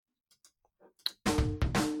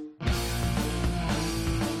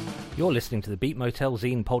You're listening to the Beat Motel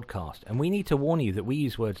Zine podcast, and we need to warn you that we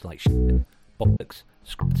use words like shit, bollocks,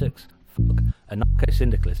 scrottix, fuck,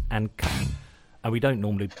 anarcho-syndicalist, and cunt, and we don't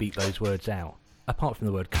normally beat those words out, apart from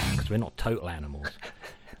the word cunt, because we're not total animals.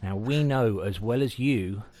 Now, we know as well as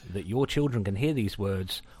you that your children can hear these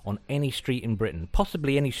words on any street in Britain,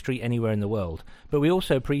 possibly any street anywhere in the world, but we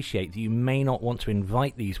also appreciate that you may not want to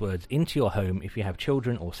invite these words into your home if you have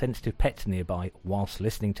children or sensitive pets nearby whilst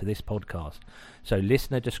listening to this podcast. So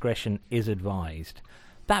listener discretion is advised.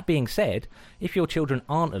 That being said, if your children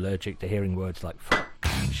aren't allergic to hearing words like fuck,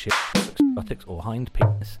 shit, buttocks or hind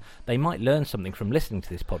penis, they might learn something from listening to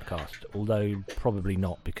this podcast, although probably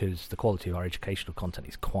not, because the quality of our educational content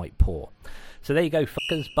is quite poor. So there you go,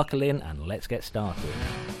 fuckers, buckle in and let's get started.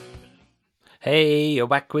 Hey, you're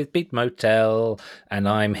back with Beat Motel, and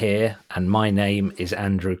I'm here, and my name is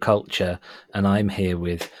Andrew Culture, and I'm here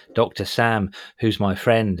with Dr. Sam, who's my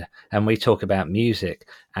friend, and we talk about music,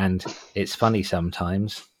 and it's funny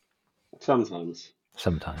sometimes. Sometimes.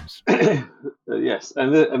 Yes,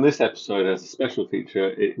 and this episode has a special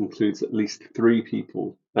feature. It includes at least three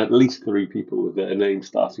people with their name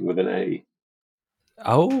starting with an A.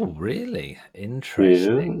 Oh, really?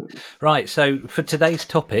 Interesting. Yeah. Right, so for today's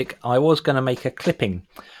topic, I was going to make a clipping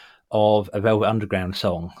of a Velvet Underground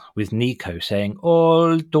song with Nico saying,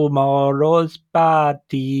 all tomorrow's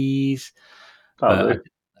parties. But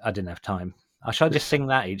I didn't have time. Shall I just sing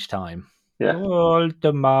that each time? Yeah. All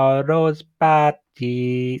tomorrow's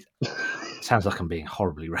parties. Sounds like I'm being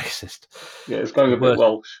horribly racist. Yeah, it's going a bit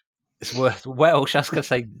Welsh. It's Welsh. I was going to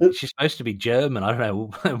say she's supposed to be German. I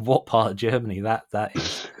don't know what part of Germany that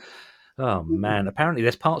is. Oh man! Apparently,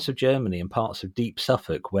 there's parts of Germany and parts of deep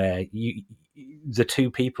Suffolk where the two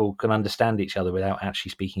people can understand each other without actually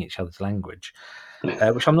speaking each other's language,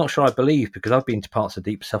 which I'm not sure I believe, because I've been to parts of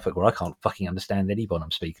deep Suffolk where I can't fucking understand anyone I'm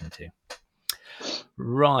speaking to.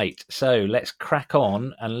 Right, so let's crack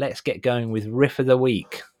on and let's get going with Riff of the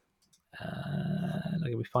Week.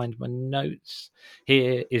 Let me find my notes.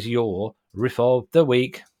 Here is your Riff of the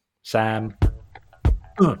Week, Sam.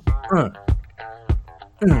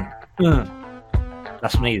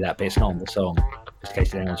 That's me, that bit. It's not on the song, just in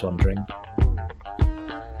case anyone's wondering.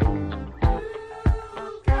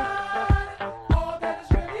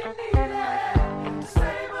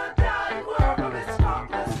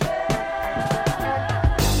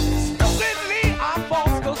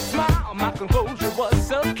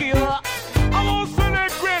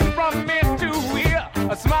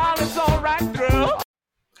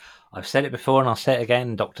 I've said it before and I'll say it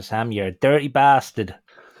again, Dr. Sam, you're a dirty bastard.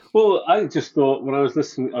 Well, I just thought when I was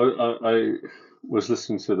listening, I was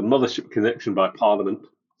listening to the Mothership Connection by Parliament,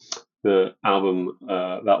 the album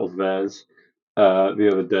that was theirs, the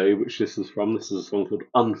other day, which this is from. This is a song called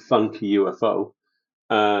Unfunky UFO.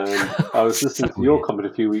 And I was listening to your comment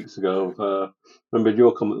a few weeks ago. Remembered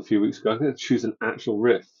your comment a few weeks ago. I'm going to choose an actual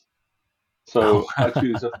riff. So I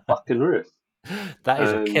choose a fucking riff. That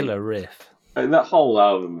is a killer riff. And that whole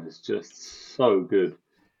album is just so good.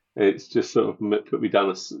 It's just sort of put me down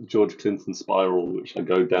a George Clinton spiral, which I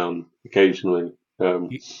go down occasionally.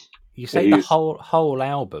 You say the whole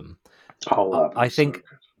album. I think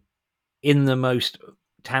in the most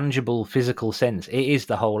tangible physical sense, it is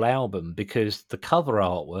the whole album, because the cover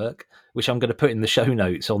artwork, which I'm going to put in the show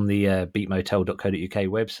notes on the beatmotel.co.uk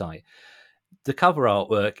website, the cover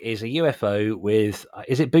artwork is a UFO with,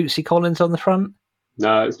 is it Bootsy Collins on the front?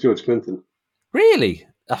 No, it's George Clinton. Really?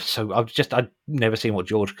 So I've never seen what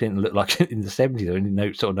George Clinton looked like in the 70s. I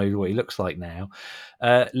only sort of know what he looks like now.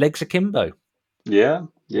 Legs akimbo. Yeah.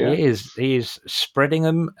 He is spreading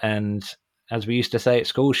them, and as we used to say at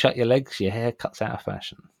school, shut your legs, your hair cuts out of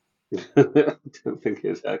fashion. I don't think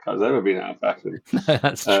his haircut's ever been out of fashion. No,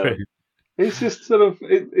 that's true. It's just sort of,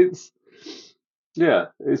 it's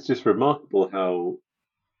just remarkable how,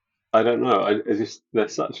 I don't know, there's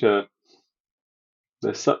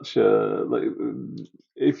such a, like,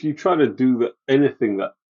 if you try to do anything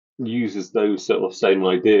that uses those sort of same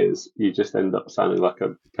ideas, you just end up sounding like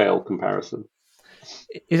a pale comparison.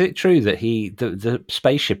 Is it true that the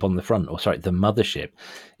spaceship on the front, the mothership,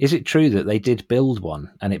 is it true that they did build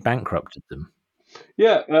one and it bankrupted them?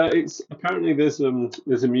 Yeah, it's apparently there's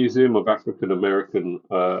a museum of African Americans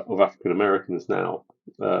now,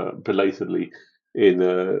 belatedly,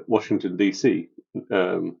 in Washington DC.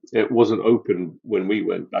 It wasn't open when we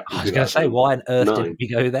went back. I was going to say, why on earth didn't we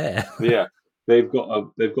go there? Yeah, they've got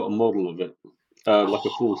a model of it, like a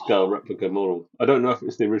full-scale replica model. I don't know if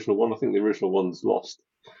it's the original one. I think the original one's lost.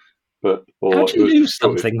 But how do you lose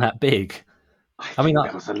something that big? I I mean, think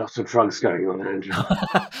there was a lot of drugs going on, Andrew.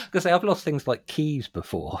 because I've lost things like keys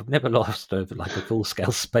before. I've never lost like a full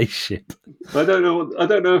scale spaceship. I don't know. I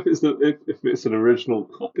don't know if if it's an original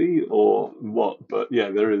copy or what, but yeah,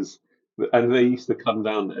 there is. And they used to come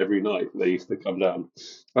down every night. They used to come down.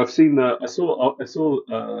 I've seen. I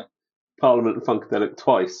saw Parliament and Funkadelic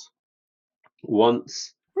twice.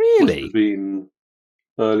 Once must have Really? been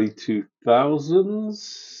early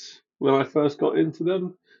 2000s when I first got into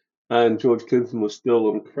them, and George Clinton was still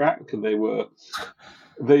on crack, and they were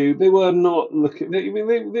not looking. I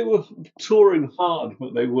mean, they were touring hard,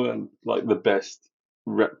 but they weren't like the best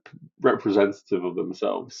representative of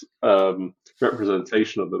themselves,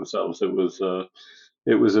 representation of themselves. It was a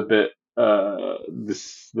bit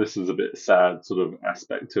this is a bit sad sort of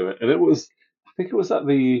aspect to it, and it was I think it was at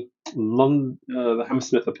the the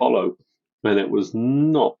Hammersmith Apollo, and it was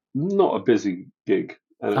not a busy gig,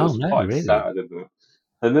 and it Oh was no, quite really? sad, isn't it?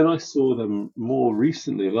 And then I saw them more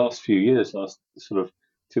recently, last few years, last sort of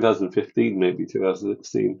 2015, maybe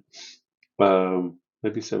 2016,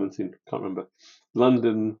 maybe 17, can't remember.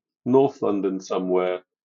 London, North London somewhere,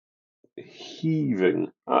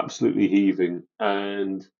 heaving, absolutely heaving.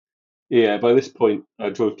 And yeah, by this point,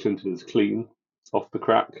 George Clinton is clean off the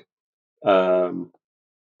crack, um,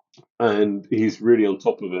 and he's really on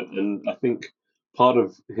top of it. And I think part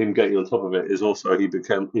of him getting on top of it is also he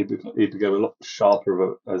became a lot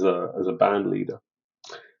sharper as a band leader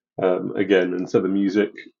again, and so the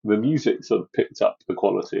music sort of picked up the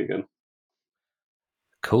quality again.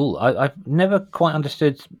 Cool. I've never quite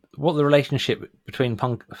understood what the relationship between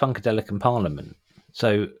Funkadelic and Parliament.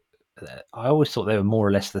 So I always thought they were more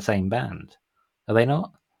or less the same band. Are they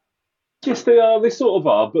not? Yes, they are. They sort of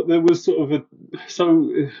are, but there was sort of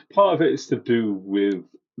part of it is to do with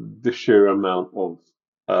the sheer amount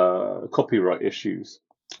of copyright issues.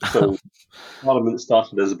 So Parliament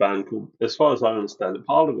started as a band called, as far as I understand it,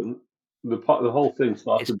 Parliament. The whole thing It's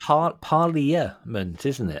started. Parliament,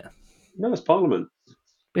 isn't it? No, it's Parliament.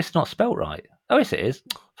 But it's not spelt right. Oh, yes, it is.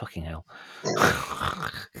 Fucking hell.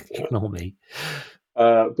 Ignore me.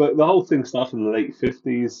 But the whole thing started in the late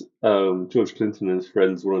 50s. George Clinton and his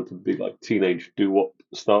friends wanted to be like teenage doo-wop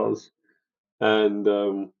stars,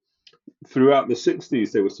 and throughout the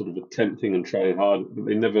 60s they were sort of attempting and trying hard, but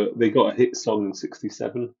they got a hit song in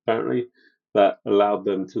 67 apparently that allowed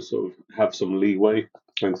them to sort of have some leeway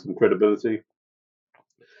and some credibility,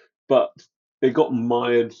 but they got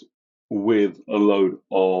mired with a load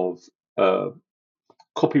of uh,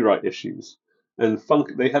 copyright issues. And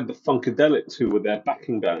they had the Funkadelics who were their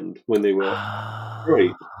backing band when they were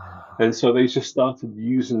great. Ah. And so they just started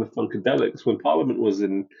using the Funkadelics when Parliament was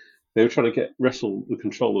in. They were trying to wrestle the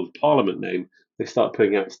control of the Parliament name. They started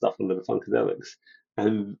putting out stuff under the Funkadelics,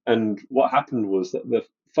 and what happened was that the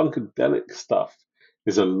Funkadelic stuff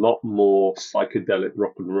is a lot more psychedelic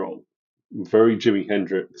rock and roll, very Jimi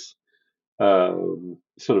Hendrix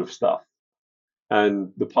sort of stuff,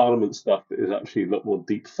 and the Parliament stuff is actually a lot more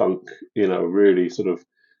deep funk. Really sort of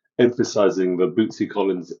emphasizing the Bootsy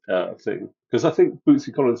Collins thing, because I think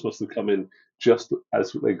Bootsy Collins must have come in just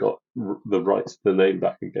as they got the rights to the name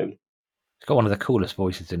back again. It's got one of the coolest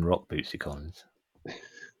voices in rock, Bootsy Collins.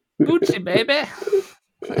 Bootsy, baby!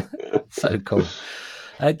 So cool.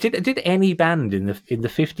 Did any band in the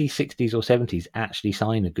 50s, 60s, or 70s actually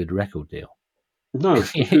sign a good record deal? No,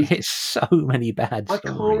 because It's so many bad I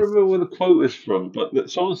can't stories. remember where the quote is from,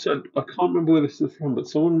 but someone said I can't remember where this is from, but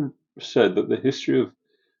someone said that the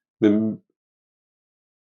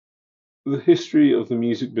the history of the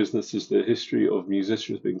music business is the history of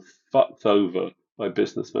musicians being fucked over by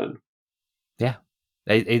businessmen. Yeah.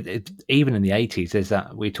 Even in the 80s, there's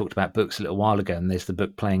that we talked about books a little while ago, and there's the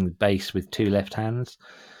book Playing Bass with Two Left Hands,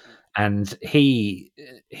 and he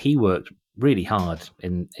worked really hard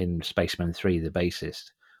in Spaceman 3, the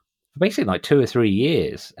bassist, for basically like 2 or 3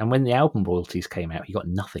 years. And when the album royalties came out, he got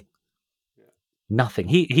nothing. Nothing.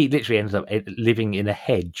 He literally ended up living in a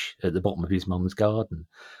hedge at the bottom of his mum's garden.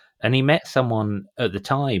 And he met someone at the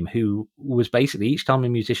time who was basically each time a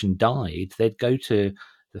musician died, they'd go to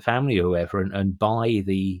the family or whoever and buy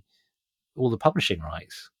all the publishing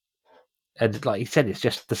rights. And like he said, it's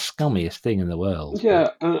just the scummiest thing in the world. But Yeah,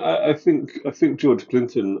 and I think George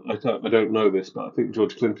Clinton. I don't know this, but I think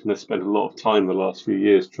George Clinton has spent a lot of time the last few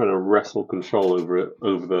years trying to wrestle control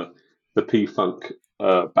over the P Funk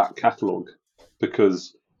back catalogue,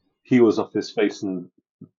 because he was off his face and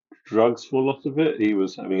drugs for a lot of it. He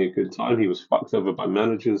was having a good time. He was fucked over by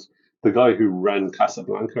managers. The guy who ran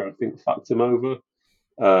Casablanca, I think, fucked him over,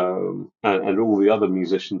 and all the other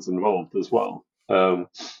musicians involved as well.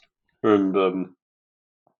 And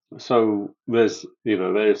So there's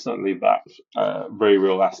certainly that very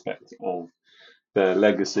real aspect of their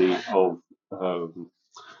legacy of.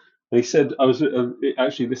 And he said, I was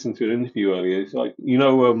actually listening to an interview earlier. It's like,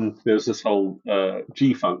 there's this whole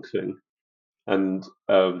G Funk thing, and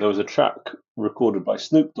there was a track recorded by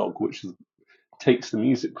Snoop Dogg, which takes the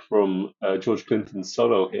music from George Clinton's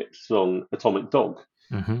solo hit song "Atomic Dog."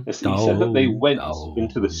 Mm-hmm. And so he said that they went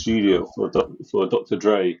into the studio for Dr.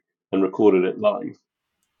 Dre and recorded it live.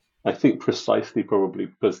 I think precisely probably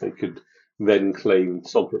because they could then claim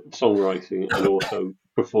songwriting and also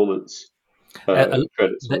performance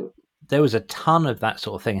credits th- on it. there was a ton of that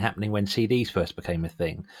sort of thing happening when CDs first became a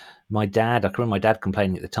thing. I can remember my dad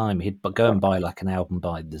complaining at the time, he'd go and buy like an album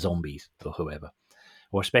by the Zombies or whoever,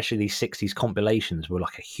 or especially these 60s compilations were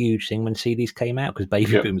like a huge thing when CDs came out because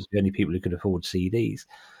baby Yeah. boomers were the only people who could afford CDs.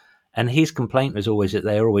 And his complaint was always that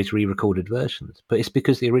they're always re-recorded versions, but it's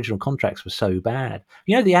because the original contracts were so bad.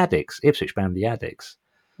 You know, the Addicts, Ipswich band, the Addicts.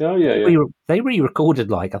 Oh yeah, yeah. They re-recorded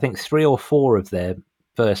like I think 3 or 4 of their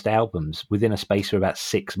first albums within a space of about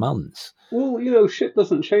 6 months. Well, shit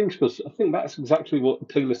doesn't change because I think that's exactly what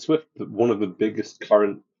Taylor Swift, one of the biggest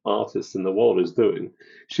current artists in the world, is doing.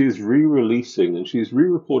 She's re-releasing and she's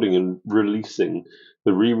re-recording and releasing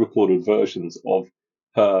the re-recorded versions of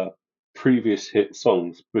her previous hit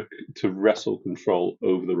songs to wrestle control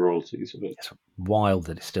over the royalties of it. It's wild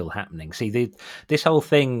that it's still happening. See, this whole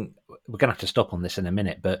thing, we're going to have to stop on this in a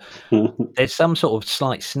minute, but there's some sort of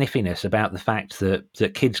slight sniffiness about the fact that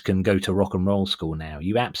kids can go to rock and roll school now.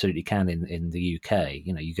 You absolutely can in the UK.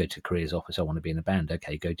 You know, you go to careers office, I want to be in a band.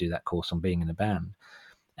 Okay, go do that course on being in a band.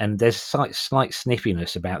 And there's slight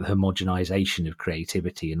sniffiness about the homogenization of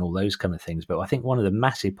creativity and all those kind of things. But I think one of the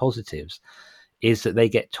massive positives is that they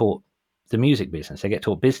get taught the music business. They get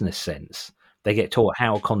taught business sense. They get taught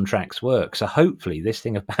how contracts work. So hopefully this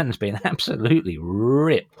thing of bands being absolutely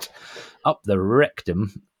ripped up the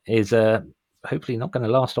rectum is hopefully not going to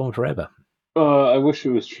last on forever. I wish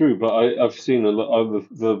it was true, but I've seen a lot of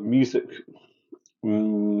the music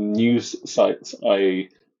news sites I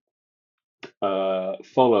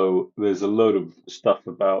follow. There's a load of stuff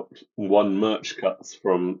about merch cuts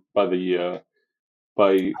by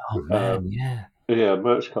Oh man, yeah,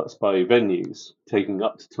 merch cuts by venues taking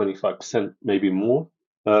up to 25%, maybe more,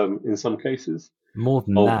 in some cases, more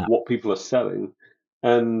than of that. what people are selling.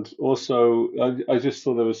 And also, I just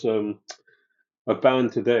saw there was a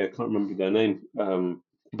band today. I can't remember their name,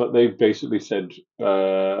 but they basically said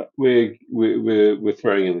we're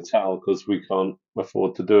throwing in the towel because we can't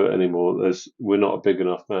afford to do it anymore. We're not a big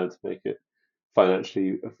enough band to make it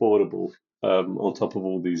financially affordable. On top of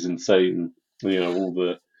all these insane,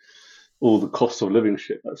 all the cost of living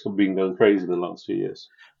shit that's been going crazy in the last few years.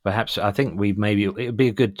 Perhaps I think it would be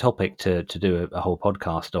a good topic to do a whole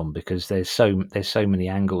podcast on because there's so many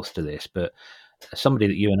angles to this. But somebody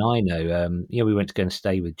that you and I know, we went to go and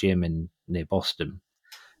stay with Jim in near Boston,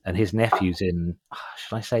 and his nephew's in.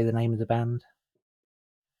 Should I say the name of the band?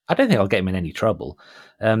 I don't think I'll get him in any trouble.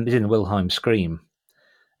 He's in the Wilhelm Scream.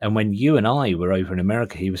 And when you and I were over in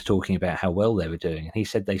America, he was talking about how well they were doing. And he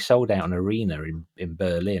said they sold out an arena in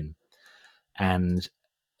Berlin and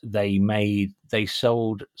they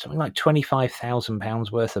sold something like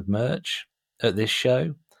 £25,000 worth of merch at this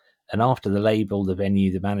show. And after the label, the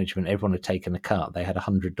venue, the management, everyone had taken a cut. They had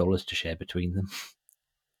 $100 to share between them,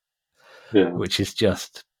 Yeah, which is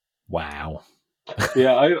just wow.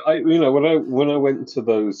 yeah. When I went to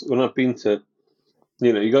those, when I've been to,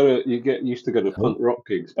 you get used to go to Oh. punk rock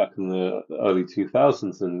gigs back in the early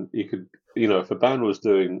 2000s, and you could, if a band was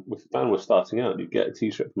starting out, you'd get a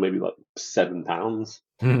T-shirt for maybe like £7.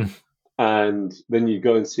 And then you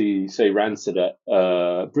go and see, say, Rancid at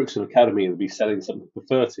Brixton Academy, and they'd be selling something for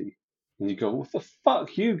 30. And you go, what the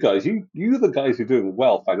fuck, you guys? You the guys who are doing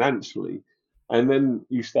well financially. And then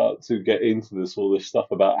you start to get into all this stuff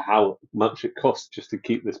about how much it costs just to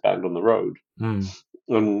keep this band on the road. And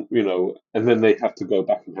then they have to go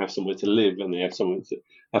back and have somewhere to live, and they have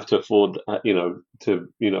to afford, they're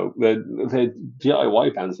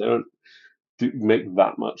DIY bands. They don't make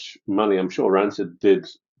that much money. I'm sure Rancid did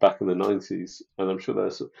back in the 90s, and I'm sure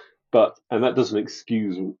and that doesn't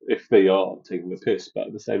excuse if they are taking the piss, but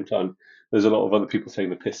at the same time, there's a lot of other people taking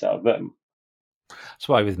the piss out of them. That's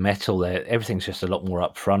why with metal, everything's just a lot more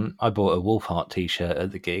upfront. I bought a Wolfheart T-shirt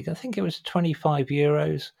at the gig. I think it was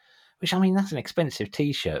 €25, which I mean that's an expensive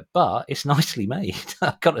T-shirt, but it's nicely made.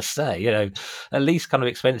 I've got to say, at least kind of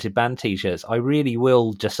expensive band T-shirts. I really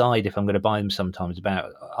will decide if I'm going to buy them. Sometimes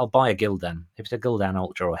I'll buy a Gildan. If it's a Gildan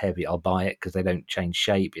Ultra or Heavy, I'll buy it because they don't change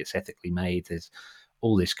shape. It's ethically made. There's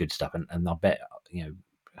all this good stuff, and I bet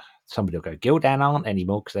somebody will go Gildan aren't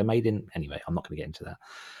anymore because they're made in. Anyway, I'm not going to get into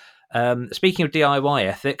that. Speaking of DIY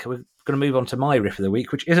ethic, we're going going to move on to my riff of the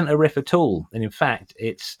week, which isn't a riff at all. And in fact,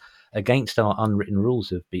 it's against our unwritten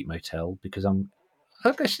rules of Beat Motel because I'm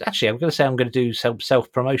going to say I'm going to do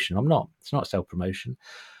self promotion. I'm not. It's not self promotion,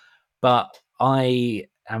 but I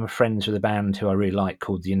am friends with a band who I really like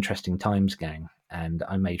called the Interesting Times Gang, and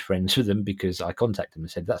I made friends with them because I contacted them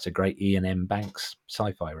and said that's a great Ian M. Banks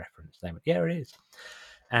sci-fi reference. They went, yeah, it is.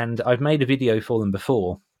 And I've made a video for them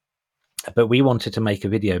before, but we wanted to make a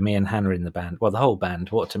video. Me and Hannah in the band, well, the whole band,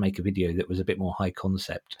 wanted to make a video that was a bit more high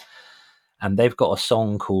concept. And they've got a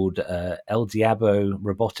song called El Diabo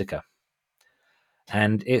Robotica.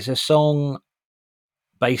 And it's a song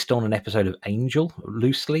based on an episode of Angel,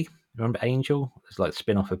 loosely. Remember Angel? It's like a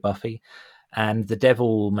spin-off of Buffy. And the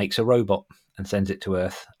devil makes a robot and sends it to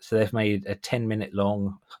Earth. So they've made a 10-minute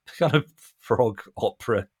long kind of frog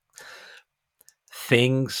opera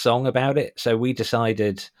song about it. So we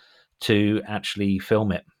decided to actually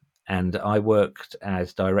film it. And I worked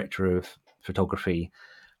as director of photography.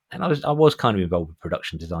 And I was kind of involved with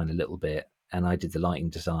production design a little bit. And I did the lighting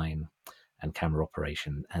design and camera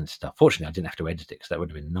operation and stuff. Fortunately, I didn't have to edit it because that would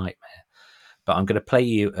have been a nightmare. But I'm going to play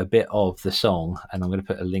you a bit of the song, and I'm going to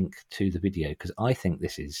put a link to the video because I think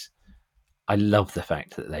I love the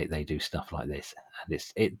fact that they do stuff like this, and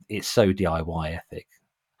it's so DIY ethic.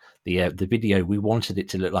 The video, we wanted it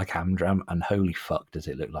to look like Amdram, and holy fuck, does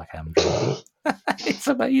it look like Amdram? It's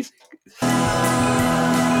amazing.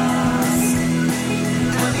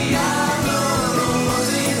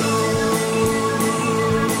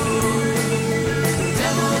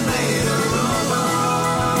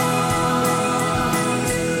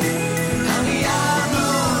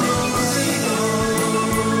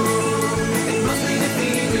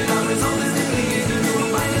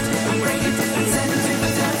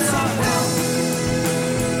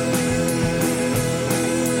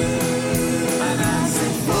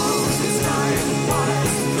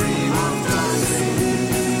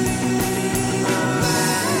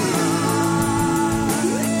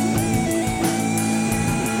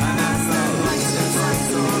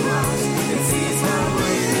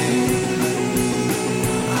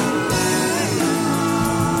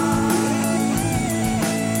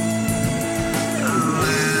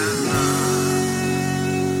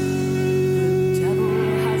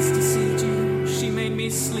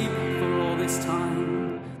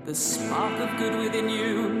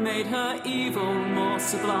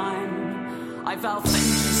 Sublime. I vow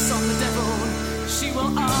vengeance on the devil. She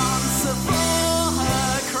will answer for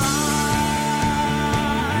her crimes.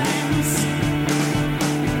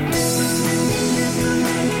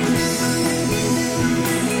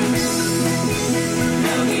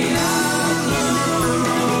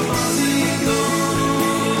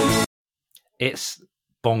 It's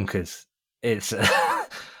bonkers. It's I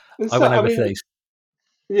went over things.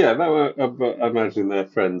 Yeah, I imagine they're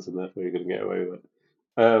friends and therefore you're going to get away with it.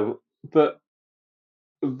 But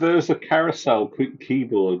there's a carousel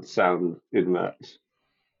keyboard sound in that,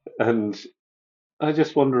 and I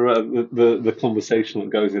just wonder about the conversation that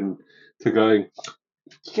goes into going.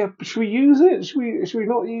 Yeah, should we use it? Should we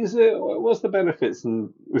not use it? What's the benefits?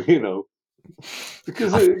 And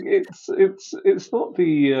because it's not the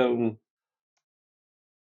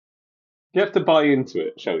you have to buy into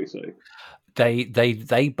it, shall we say?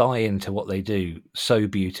 They buy into what they do so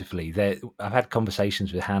beautifully. I've had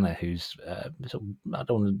conversations with Hannah, who's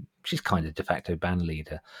she's kind of de facto band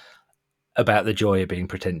leader, about the joy of being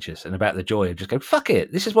pretentious and about the joy of just go fuck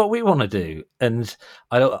it. This is what we want to do. And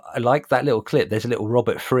I like that little clip. There's a little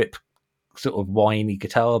Robert Fripp sort of whiny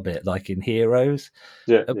guitar bit, like in Heroes.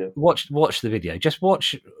 Yeah. Watch the video. Just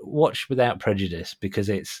watch without prejudice because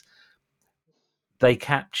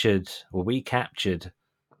we captured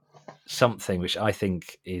something which I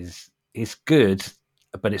think is good,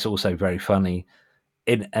 but it's also very funny.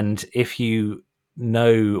 And if you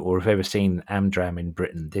know or have ever seen Amdram in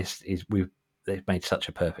Britain, they've made such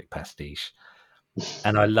a perfect pastiche.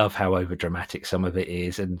 And I love how over dramatic some of it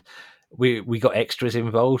is. And we got extras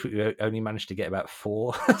involved. We only managed to get about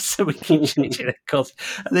 4, so we keep changing the cost.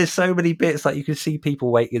 And there's so many bits, like you can see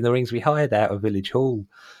people waiting in the rings. We hired out a village hall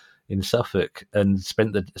in Suffolk and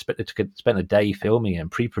spent a day filming it,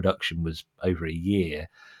 and pre-production was over a year.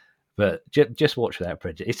 But just watch without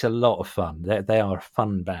prejudice. It's a lot of fun. They are a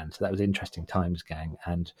fun band. So that was Interesting Times Gang.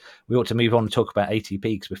 And we ought to move on and talk about ATP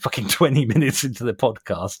because we're fucking 20 minutes into the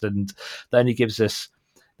podcast and that only gives us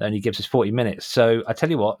 40 minutes. So I tell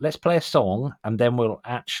you what, let's play a song and then we'll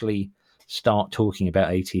actually start talking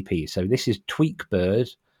about ATP. So this is Tweakbird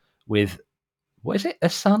with, what is it? A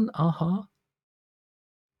Sun Aha?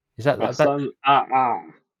 Is that A Sun Aha?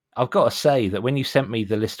 I've got to say that when you sent me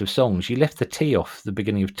the list of songs, you left the T off the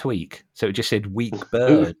beginning of Tweak, so it just said Weak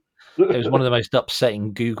Bird. It was one of the most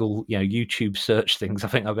upsetting Google, YouTube search things I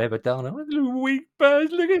think I've ever done. I went, little weak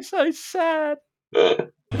birds looking so sad.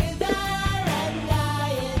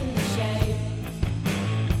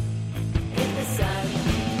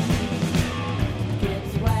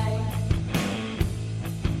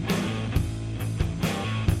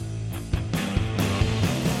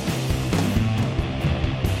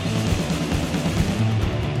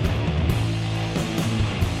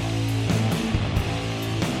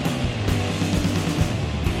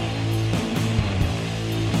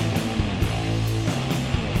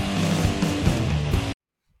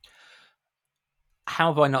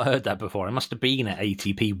 How have I not heard that before? I must have been at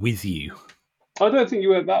ATP with you. I don't think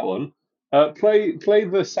you heard that one. Play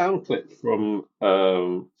the sound clip from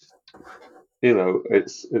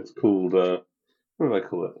it's called what do I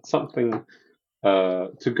call it? Something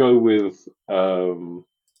to go with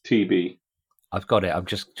TB. I've got it. I've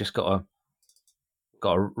just got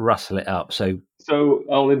to rustle it up. So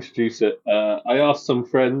I'll introduce it. I asked two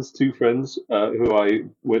friends who I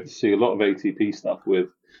went to see a lot of ATP stuff with,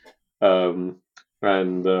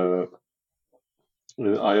 and I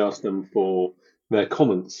asked them for their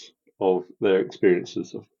comments of their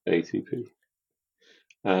experiences of ATP.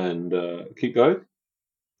 And keep going.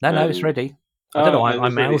 No, it's ready. I don't know. I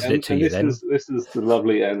mouthed it to you then. This is the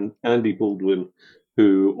lovely Andy Baldwin,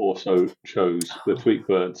 who also chose the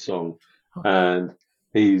Tweakbird song, and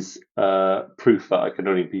he's proof that I can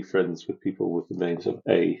only be friends with people with the names of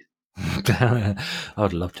A. I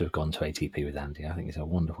would love to have gone to ATP with Andy. I think he's a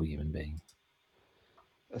wonderful human being.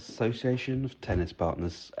 Association of Tennis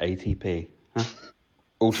Partners, ATP. Huh?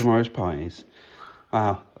 All tomorrow's parties.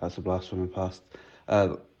 Wow, that's a blast from the past.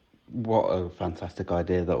 What a fantastic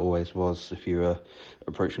idea that always was if you were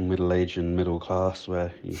approaching middle age and middle class,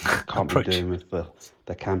 where you can't be doing with the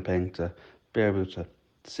camping, to be able to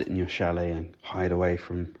sit in your chalet and hide away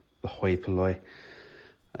from the hoi polloi.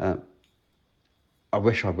 I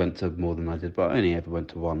wish I went to more than I did, but I only ever went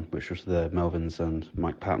to one, which was the Melvins and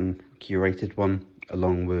Mike Patton curated one,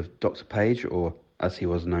 along with Dr. Page, or as he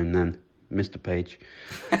was known then, Mr. Page.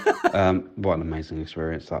 What an amazing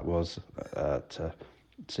experience that was, to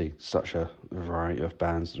see such a variety of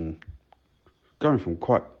bands, and going from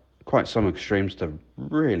quite some extremes to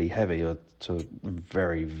really heavy, or to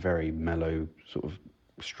very, very mellow sort of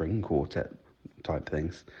string quartet type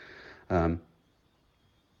things.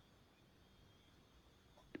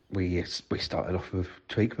 We started off with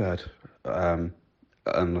Tweakbird, and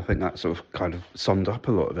I think that sort of kind of summed up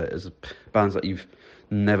a lot of it, as bands that you've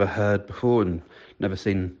never heard before and never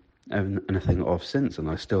seen anything of since, and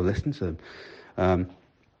I still listen to them.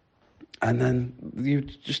 And then you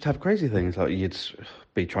just have crazy things, like you'd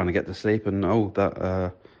be trying to get to sleep, and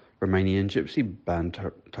that Romanian gypsy band,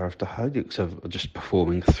 Tarif the Hajduk, are just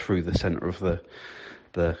performing through the centre of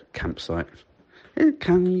the campsite.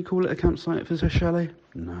 Can you call it a campsite if it's a chalet?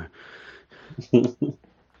 No.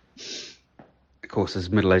 Of course, as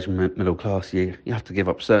middle-aged middle class, you have to give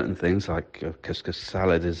up certain things, like couscous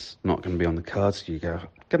salad is not going to be on the cards. You're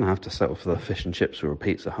going to have to settle for the fish and chips or a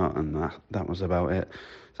Pizza Hut, and that was about it.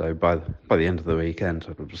 So by the end of the weekend,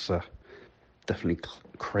 I was definitely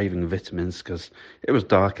craving vitamins, because it was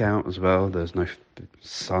dark out as well. There's no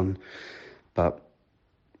sun, but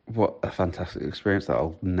what a fantastic experience that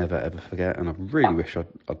I'll never ever forget, and I really wish I'd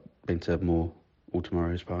been to more All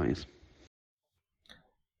Tomorrow's parties.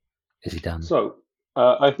 Is he done? So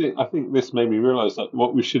I think this made me realise that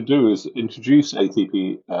what we should do is introduce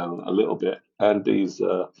ATP a little bit, and these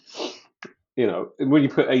when you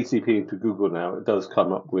put ATP into Google now, it does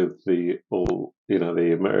come up with the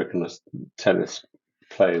American Tennis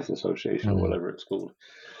Players Association, or whatever it's called.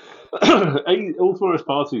 All Tomorrow's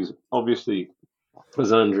parties, obviously,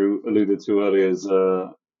 as Andrew alluded to earlier,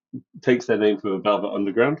 takes their name from the Velvet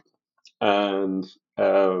Underground, and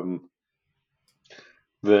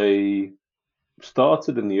they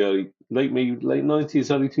started in the late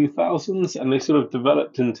 90s, early 2000s, and they sort of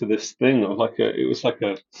developed into this thing of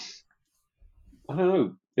I don't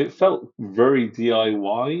know, it felt very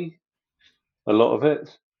DIY, a lot of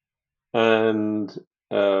it, and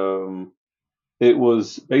it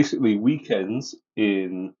was basically weekends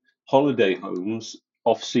in holiday homes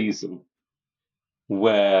off season,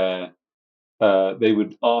 where they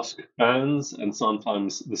would ask bands, and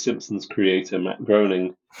sometimes the Simpsons creator Matt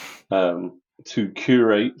Groening, to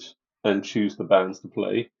curate and choose the bands to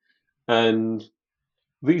play. And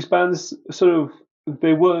these bands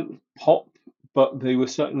they weren't pop, but they were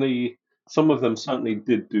some of them certainly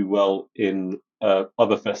did do well in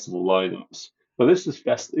other festival lineups. But this is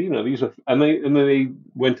these were, and they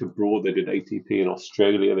went abroad. They did ATP in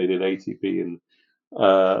Australia. They did ATP in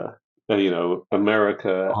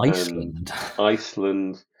America and Iceland.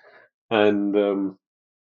 Iceland, and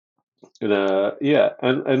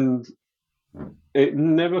and it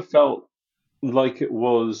never felt like it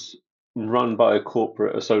was run by a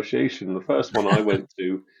corporate association. The first one I went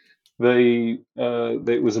to, they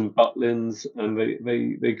it was in Butlins, and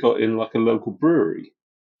they got in like a local brewery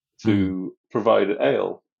to provide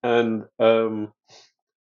ale, and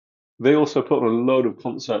they also put on a load of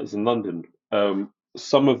concerts in London.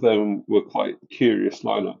 Some of them were quite curious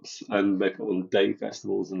lineups, and they put on day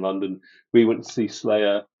festivals in London. We went to see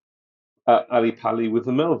Slayer at Ali Pali with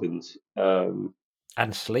the Melvins,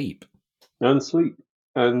 And Sleep. and Sleep,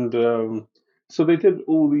 and so they did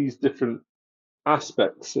all these different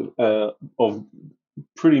aspects of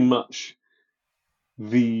pretty much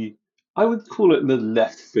the I would call it the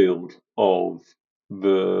left field of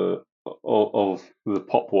the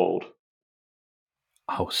pop world.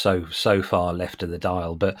 Oh, so far left of the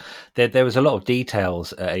dial, but there was a lot of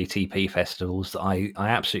details at ATP festivals that I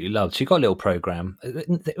absolutely loved. So you got a little program.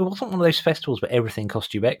 It wasn't one of those festivals where everything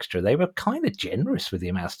cost you extra. They were kind of generous with the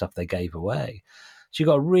amount of stuff they gave away. So you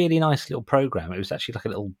got a really nice little program. It was actually like a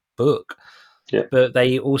little book, Yeah. but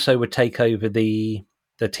they also would take over the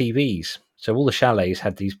TVs. So all the chalets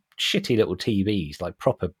had these shitty little TVs, like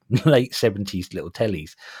proper late 70s little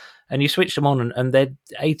tellies. And you switched them on, and their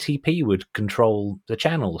ATP would control the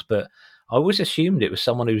channels. But I always assumed it was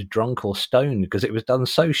someone who was drunk or stoned because it was done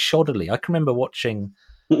so shoddily. I can remember watching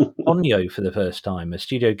Ponyo for the first time, a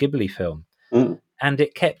Studio Ghibli film, Mm. and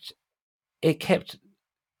it kept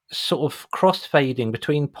sort of cross fading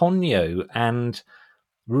between Ponyo and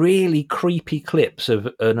really creepy clips of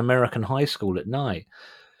an American high school at night.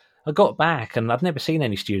 I got back and I've never seen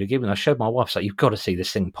any Studio Ghibli. And I showed my wife, she's like, "You've got to see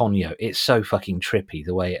this thing, Ponyo. It's so fucking trippy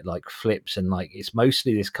the way it like flips, and like it's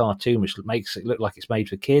mostly this cartoon which makes it look like it's made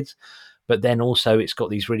for kids, but then also it's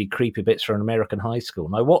got these really creepy bits for an American high school."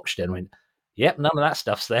 And I watched it and went, "Yep, none of that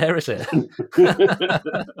stuff's there, is it?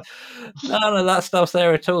 None of that stuff's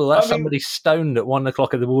there at all. That's I mean- somebody stoned at 1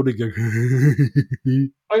 o'clock in the morning going."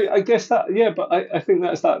 I guess that, yeah, but I think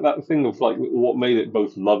that's that thing of like what made it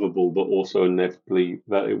both lovable, but also inevitably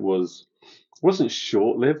that it wasn't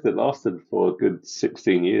short lived. It lasted for a good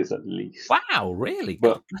 16 years at least. Wow, really?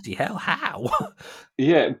 But- God, bloody hell, how?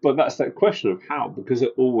 Yeah, but that's that question of how, because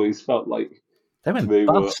it always felt like They went they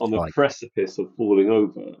were bust, on the like. precipice of falling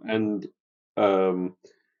over. And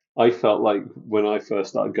I felt like when I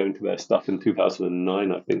first started going to their stuff in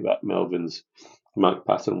 2009, I think that Melvin's Mike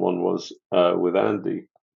Patton one was with Andy.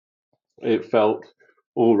 It felt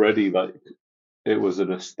already like it was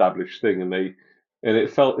an established thing, and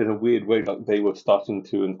it felt in a weird way like they were starting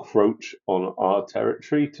to encroach on our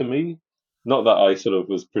territory. To me, not that I sort of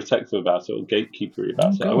was protective about it or gatekeepery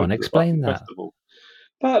about it. Go I on, went to the explain fucking that. festival,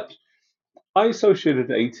 but I associated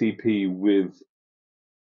ATP with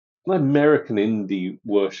American indie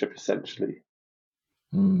worship essentially,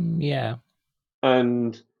 Yeah.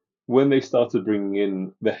 and when they started bringing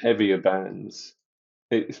in the heavier bands,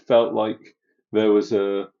 it felt like there was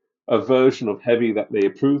a version of heavy that they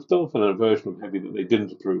approved of and a version of heavy that they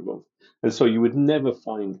didn't approve of. And so you would never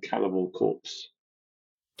find Cannibal Corpse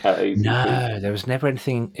at ATP. No, there was never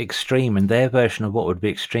anything extreme, and their version of what would be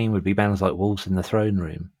extreme would be bands like Wolves in the Throne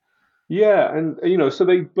Room. Yeah, and so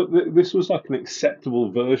this was like an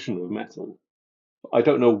acceptable version of metal. I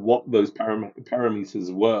don't know what those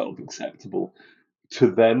parameters were of acceptable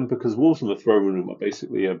to them, because Wolves in the Throne Room are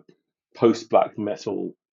basically a post-black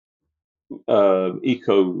metal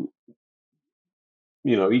eco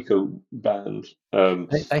band.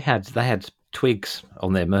 They had twigs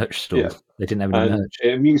on their merch store. Yeah. They didn't have any And merch.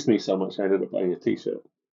 it amused me so much I ended up buying a T-shirt.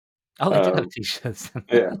 Oh, they did have t-shirts.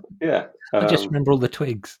 Yeah. I just remember all the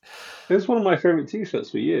twigs. It was one of my favorite T-shirts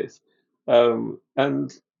for years. But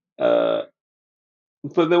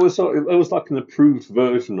there was like an approved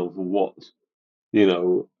version of what it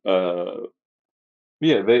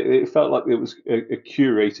felt like it was a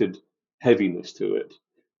curated heaviness to it,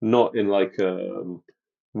 not in like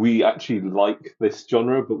we actually like this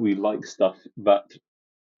genre, but we like stuff that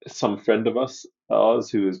some friend of ours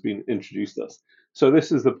who has been introduced us. So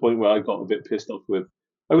this is the point where I got a bit pissed off with.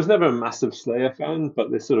 I was never a massive Slayer fan,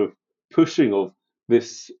 but this sort of pushing of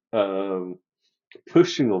this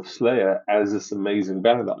pushing of Slayer as this amazing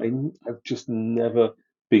band that I've just never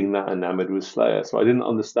been that enamored with Slayer. So I didn't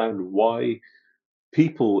understand why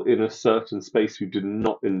people in a certain space who did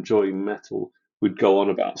not enjoy metal would go on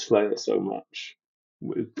about Slayer so much.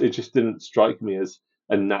 It just didn't strike me as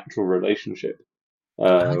a natural relationship.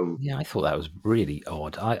 I thought that was really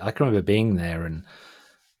odd. I can remember being there and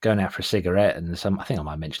going out for a cigarette, and I think I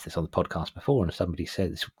might have mentioned this on the podcast before, and somebody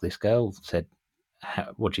said, this girl said,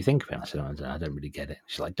 what do you think of it? I said, I don't really get it.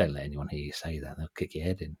 She's like, don't let anyone hear you say that. They'll kick your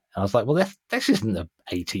head in. And I was like, well, this isn't the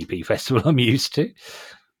ATP festival I'm used to.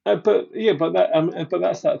 But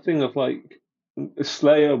that's that thing of like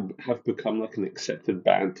Slayer have become like an accepted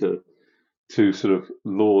band to sort of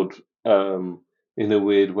laud in a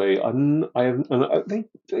weird way. They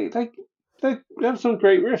have some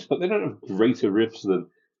great riffs, but they don't have greater riffs than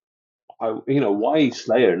why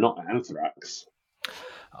Slayer, not Anthrax.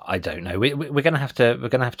 I don't know. We're gonna have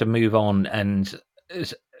to move on, and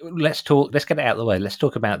let's get it out of the way. Let's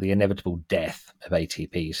talk about the inevitable death of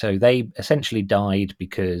ATP. So they essentially died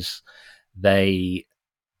because they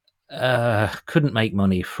couldn't make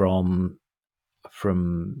money from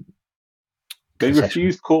They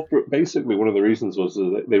refused corporate. Basically, one of the reasons was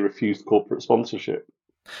that they refused corporate sponsorship.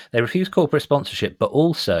 They refuse corporate sponsorship, but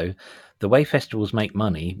also the way festivals make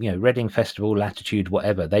money, Reading Festival, Latitude,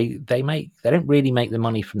 whatever, they don't really make the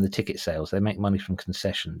money from the ticket sales. They make money from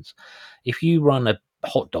concessions. If you run a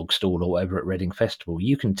hot dog stall or whatever at Reading Festival,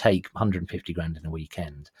 you can take 150 grand in a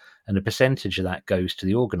weekend, and a percentage of that goes to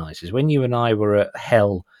the organisers. When you and I were at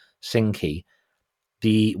Helsinki,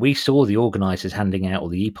 we saw the organisers handing out all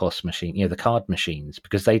the EPOS machine, the card machines,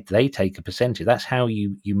 because they take a percentage. That's how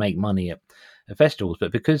you make money at festivals.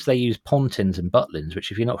 But because they use pontins and butlins, which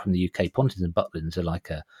if you're not from the UK, pontins and butlins are like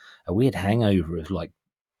a weird hangover of like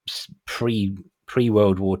pre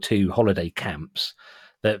World War II holiday camps,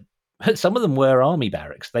 that some of them were army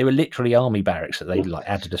barracks. They were literally army barracks that they like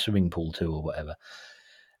added a swimming pool to or whatever.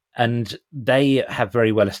 And they have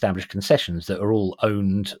very well established concessions that are all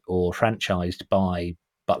owned or franchised by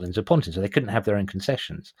butlins or pontins, so they couldn't have their own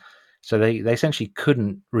concessions. So they essentially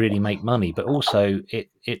couldn't really make money, but also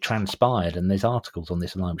it transpired, and there's articles on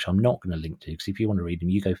this line which I'm not going to link to, because if you want to read them,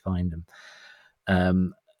 you go find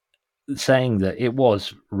them, saying that it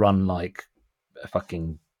was run like a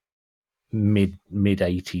fucking mid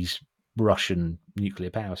 80s Russian nuclear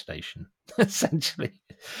power station. Essentially,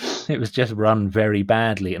 it was just run very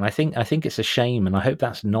badly, and I think it's a shame, and I hope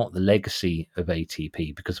that's not the legacy of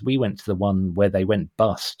ATP, because we went to the one where they went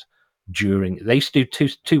bust. They used to do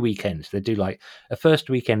two weekends. They do like a first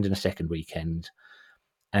weekend and a second weekend,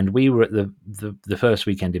 and we were at the first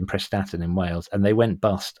weekend in Prestatyn in Wales, and they went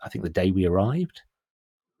bust, I think, the day we arrived.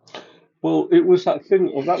 Well, it was that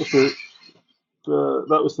thing. Well, that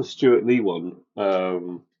was the Stuart Lee one,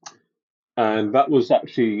 and that was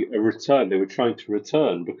actually a return. They were trying to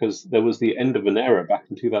return because there was the end of an era back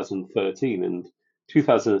in 2013, and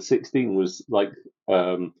 2016 was like.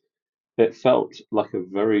 It felt like a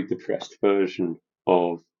very depressed version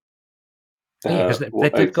of. Yeah,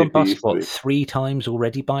 because they've gone bust 3 times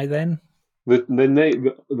already by then. The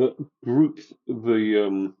group,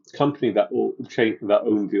 the company that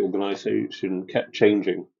owned the organization kept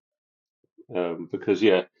changing, because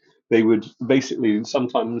they would basically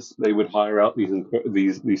sometimes they would hire out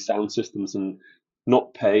these sound systems and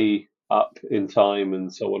not pay up in time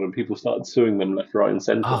and so on, and people started suing them left, right, and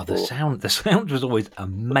centre. Oh, the sound was always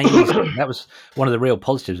amazing. That was one of the real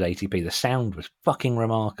positives of ATP. The sound was fucking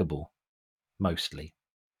remarkable, mostly.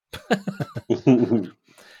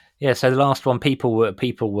 Yeah, so the last one, people were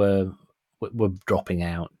dropping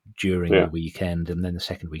out during the weekend, and then the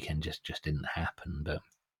second weekend just didn't happen. But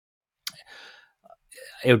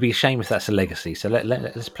it would be a shame if that's a legacy. So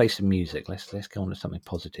let's play some music. Let's go on to something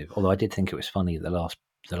positive. Although I did think it was funny at the last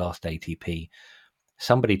ATP,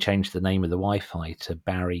 somebody changed the name of the Wi-Fi to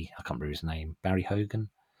Barry. I can't remember his name. Barry Hogan.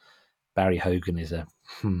 Barry Hogan is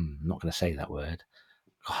I'm not going to say that word.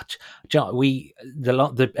 God,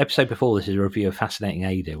 the episode before this is a review of Fascinating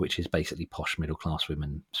Ada, which is basically posh middle class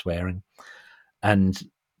women swearing, and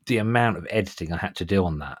the amount of editing I had to do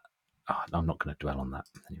on that. I'm not going to dwell on that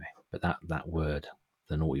anyway. But that word,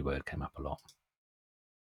 the naughty word, came up a lot.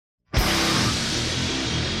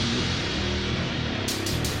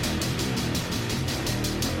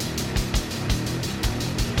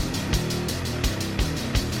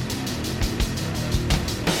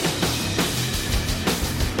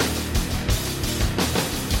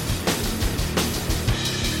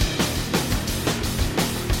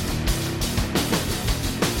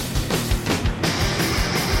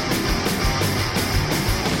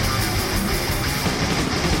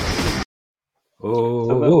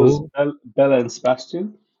 So that was Bella and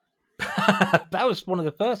Sebastian. That was one of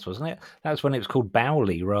the first, wasn't it? That was when it was called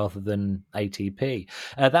Bowley rather than ATP.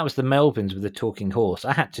 That was the Melvins with the Talking Horse.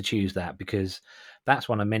 I had to choose that because that's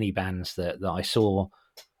one of many bands that I saw,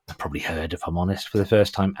 I probably heard, if I'm honest, for the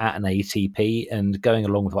first time at an ATP. And going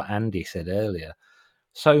along with what Andy said earlier,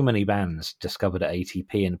 so many bands discovered at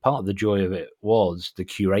ATP, and part of the joy of it was the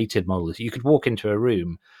curated model. You could walk into a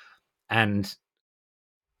room and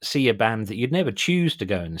see a band that you'd never choose to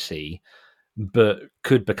go and see, but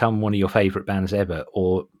could become one of your favourite bands ever,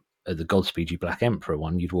 or the Godspeed You Black Emperor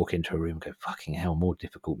one, you'd walk into a room and go, fucking hell, more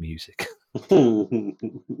difficult music.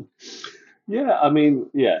 Yeah, I mean,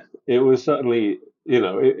 yeah, it was certainly,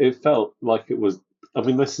 it felt like it was. I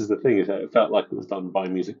mean, this is the thing, is that it felt like it was done by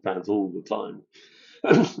music fans all the time,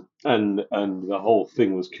 and the whole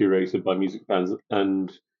thing was curated by music fans,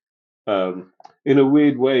 and in a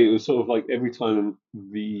weird way, it was sort of like every time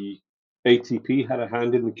the ATP had a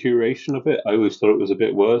hand in the curation of it, I always thought it was a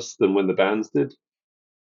bit worse than when the bands did.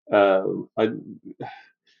 I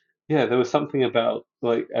Yeah, there was something about,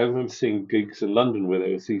 like, I remember seeing gigs in London where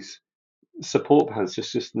there was these support bands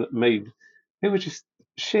just made, they were just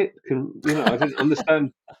shit. I didn't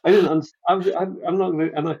understand. I didn't. I'm not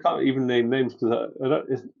gonna, and I can't even name names because I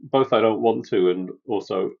don't. Both I don't want to, and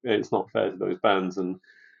also it's not fair to those bands.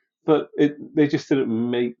 But they just didn't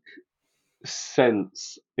make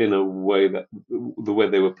sense in a way that the way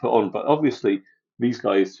they were put on. But obviously, these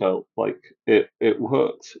guys felt like it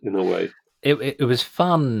worked in a way. It was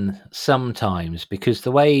fun sometimes because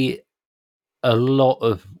the way a lot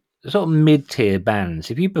of sort of mid-tier bands,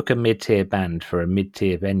 if you book a mid-tier band for a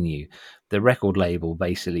mid-tier venue, the record label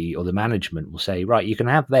basically, or the management will say, right, you can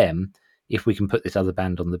have them if we can put this other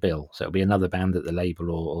band on the bill. So it'll be another band that the label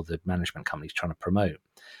or the management company's trying to promote.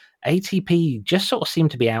 ATP just sort of seemed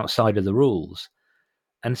to be outside of the rules.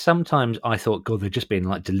 And sometimes I thought, God, they're just being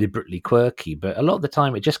like deliberately quirky. But a lot of the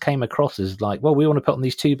time, it just came across as like, well, we want to put on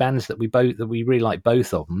these two bands that we really like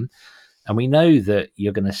both of them, and we know that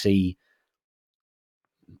you're going to see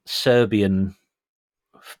Serbian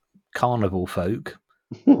carnival folk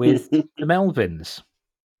with the Melvins.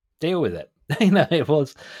 Deal with it. It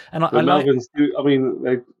was, and The I like. Melvins do. I mean,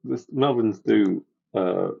 the Melvins do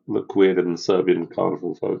look weirder than Serbian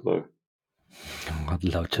carnival folk, though. I'd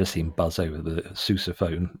love to have seen Buzz over the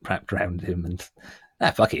sousaphone wrapped around him, and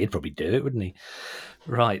fuck it, he'd probably do it, wouldn't he?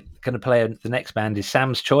 Right, going to play. The next band is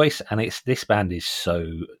Sam's choice, and this band is so.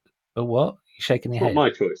 Oh, what? You shaking your Not head? my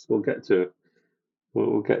choice. We'll get to it.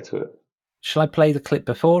 We'll get to it. Shall I play the clip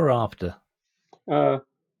before or after?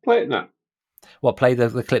 Play it now. What? Play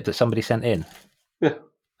the clip that somebody sent in. Yeah.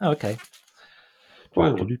 Oh, okay.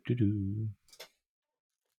 Why not?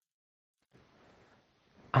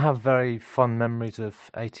 I have very fond memories of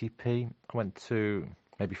ATP. I went to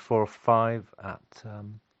maybe 4 or 5 at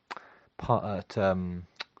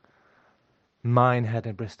Minehead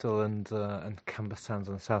in Bristol and Camber Sands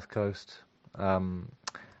on the south coast,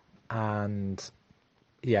 and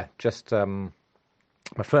yeah, just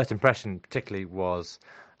my first impression particularly was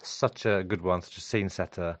such a good one, such a scene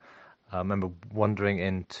setter. I remember wandering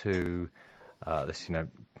into this,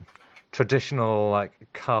 traditional like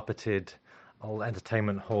carpeted old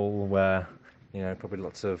entertainment hall where probably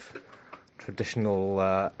lots of traditional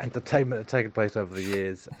entertainment had taken place over the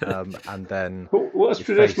years, and then What's you're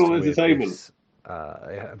traditional faced with entertainment? this,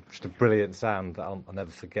 just a brilliant sound that I'll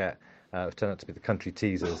never forget. It turned out to be the Country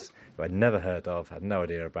Teasers, who I'd never heard of, had no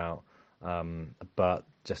idea about, but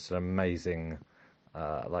just an amazing,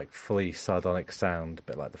 like fully sardonic sound, a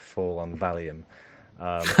bit like the Fall on Valium,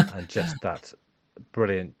 and just that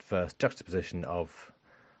brilliant first juxtaposition of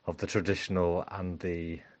the traditional and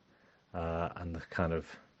the kind of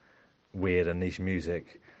weird and niche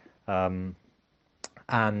music, and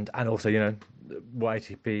also what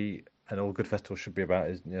ATP and all good festivals should be about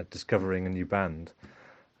is discovering a new band.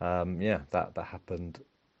 That happened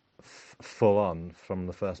full on from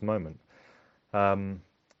the first moment, and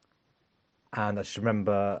I just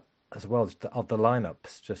remember as well of the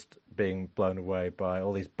lineups just being blown away by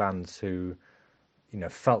all these bands who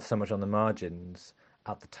felt so much on the margins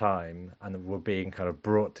at the time and were being kind of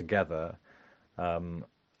brought together, at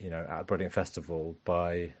a brilliant festival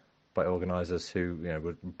by organisers who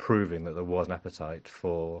were proving that there was an appetite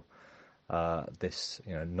for this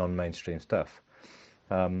non-mainstream stuff.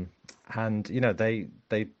 And they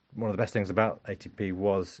one of the best things about ATP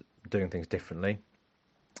was doing things differently,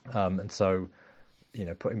 and so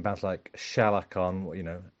putting bands like Shellac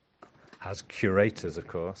on, as curators, of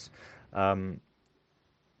course,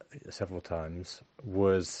 several times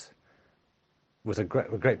was a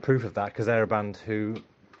great proof of that, because they're a band who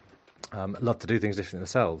love to do things differently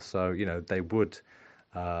themselves. So they would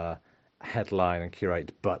headline and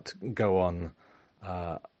curate, but go on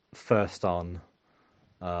first on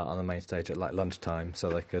the main stage at like lunchtime, so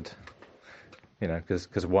they could,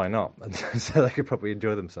 because why not? And so they could probably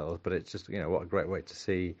enjoy themselves. But it's just what a great way to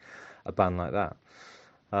see a band like that,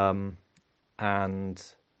 and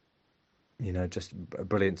just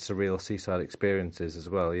brilliant surreal seaside experiences as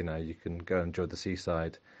well. You can go and enjoy the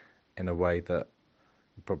seaside in a way that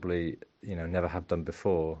probably never have done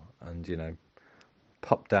before, and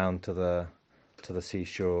pop down to the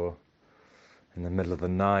seashore in the middle of the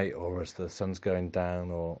night or as the sun's going down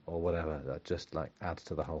or whatever. That just like adds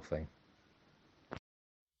to the whole thing.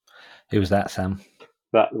 Who was that, Sam?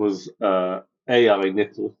 That was AI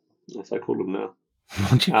Nickel, as I call him now.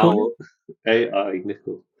 What do you call AI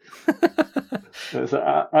Nickel. It's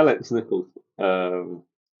Alex Nickel,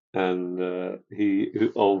 and he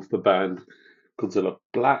of the band Godzilla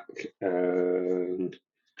Black and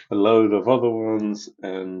a load of other ones.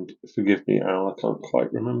 And forgive me, Al, I can't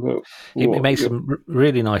quite remember. He makes some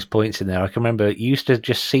really nice points in there. I can remember you used to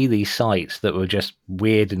just see these sites that were just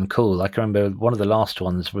weird and cool. I can remember one of the last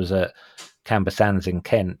ones was at Camber Sands in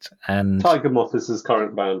Kent, and Tiger Moth is his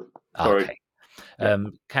current band. Sorry. Okay.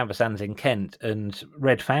 Camber Sands in Kent, and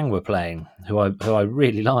Red Fang were playing, who I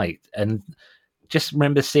really liked, and just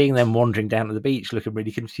remember seeing them wandering down to the beach, looking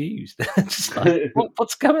really confused. Just like,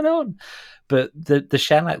 what's going on? But the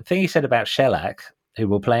Shellac thing he said about Shellac, who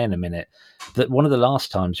we'll play in a minute, that one of the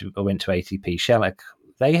last times I went to ATP, Shellac,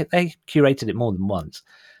 they curated it more than once.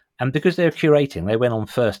 And because they were curating, they went on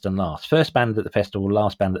first and last. First band at the festival,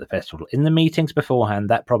 last band at the festival. In the meetings beforehand,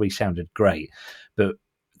 that probably sounded great. But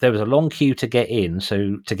there was a long queue to get in,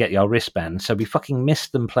 so to get your wristband. So we fucking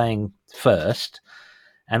missed them playing first.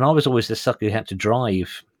 And I was always the sucker who had to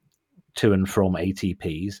drive to and from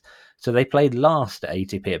ATPs. So they played last at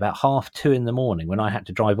ATP at about 2:30 in the morning when I had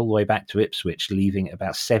to drive all the way back to Ipswich, leaving at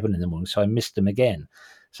about 7 in the morning. So I missed them again.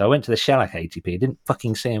 So I went to the Shellac ATP. I didn't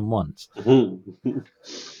fucking see him once. But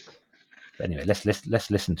anyway, let's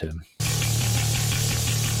listen to him.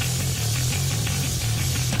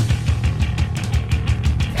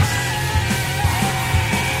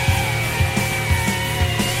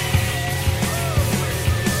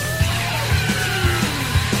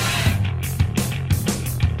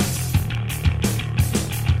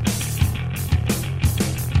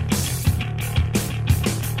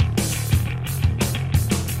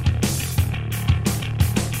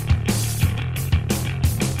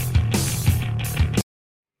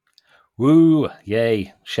 Woo!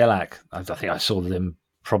 Yay! Shellac. I think I saw them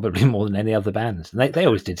probably more than any other bands. And they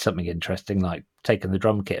always did something interesting, like taking the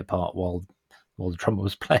drum kit apart while the drummer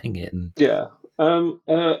was playing it. And yeah. Well,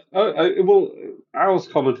 Al's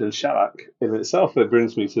comment on Shellac in itself, it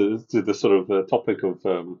brings me to the sort of topic of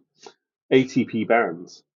ATP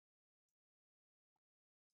bands.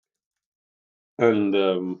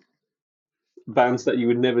 And bands that you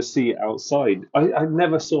would never see outside. I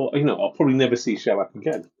never saw, I'll probably never see Shellac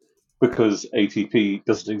again because ATP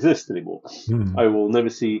doesn't exist anymore. I will never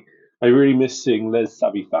see. I really miss seeing Les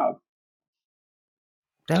Savy Fab.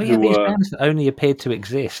 Oh yeah, these bands that only appeared to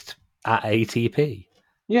exist at ATP.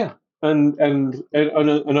 Yeah, and I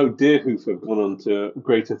know Deerhoof have gone on to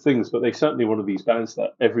greater things, but they certainly one of these bands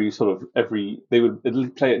that they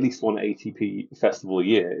would play at least one ATP festival a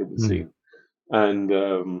year. It would seem,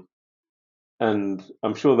 and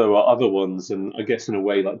I'm sure there were other ones, and I guess in a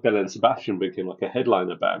way, like Bell and Sebastian became like a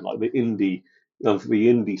headliner band, like the indie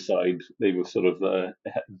side, they were sort of the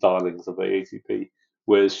darlings of the ATP,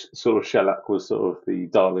 whereas sort of Shellac was sort of the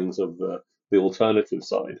darlings of the alternative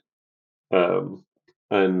side, and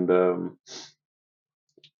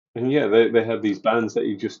yeah, they had these bands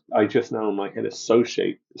that I just now in my head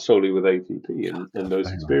associate solely with ATP and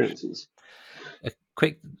those experiences. A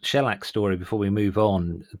quick Shellac story before we move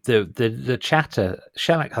on. The chatter,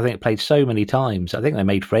 Shellac, I think, played so many times. I think they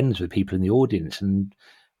made friends with people in the audience. And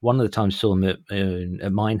one of the times I saw them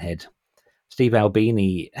at Minehead, Steve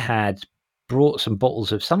Albini had brought some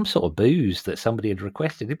bottles of some sort of booze that somebody had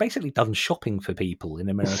requested. He'd basically done shopping for people in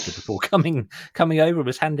America before coming over and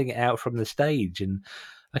was handing it out from the stage. And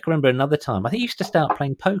I can remember another time. I think he used to start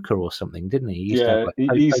playing poker or something, didn't he?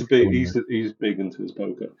 He's big into his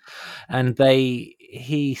poker. And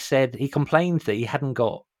he said he complained that he hadn't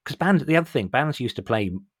got, because bands used to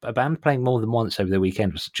play, a band playing more than once over the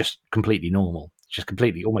weekend was just completely normal, just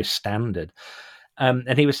completely almost standard.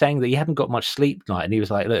 And he was saying that he hadn't got much sleep tonight, and he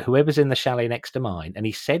was like, look, whoever's in the chalet next to mine, and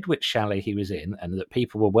he said which chalet he was in, and that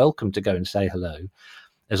people were welcome to go and say hello,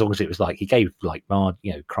 as long as it was like, he gave like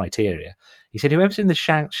criteria. He said, whoever's in the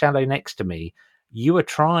chalet next to me, you are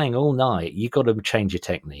trying all night. You got to change your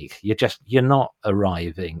technique. You're not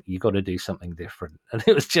arriving. You got to do something different. And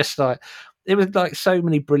it was just like, so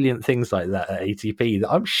many brilliant things like that at ATP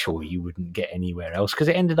that I'm sure you wouldn't get anywhere else, because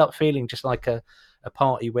it ended up feeling just like a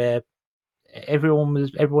party where everyone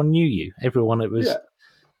knew you. Everyone was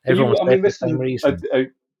there for the same reason.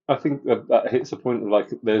 I think that hits a point of like,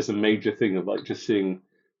 there's a major thing of like just seeing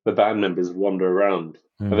the band members wander around.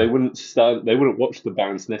 And they wouldn't watch the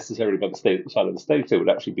bands necessarily by the side of the stage. They would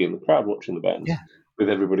actually be in the crowd watching the bands with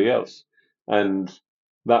everybody else. And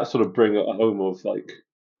that sort of bring it home of like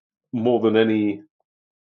more than any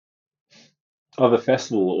other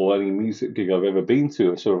festival or any music gig I've ever been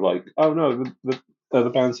to, are sort of like, oh no, the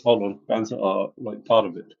bands, hold on, bands are like part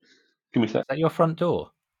of it. Give me a sec. Is that your front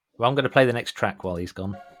door? Well, I'm going to play the next track while he's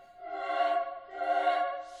gone.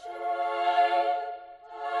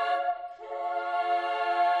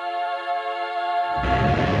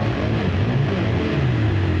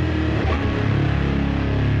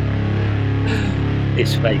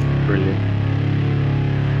 His face is brilliant.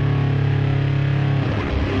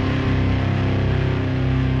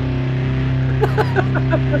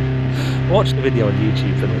 Watch the video on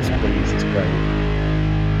YouTube for this, please. It's great.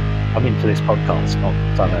 I mean, for this podcast, not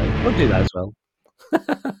Sunno. We'll do that as well.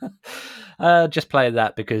 Just play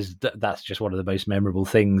that because that's just one of the most memorable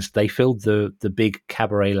things. They filled the big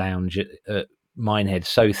cabaret lounge at Minehead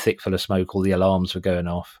so thick full of smoke, all the alarms were going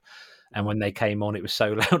off. And when they came on, it was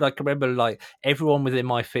so loud. I can remember, like, everyone within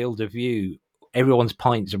my field of view, everyone's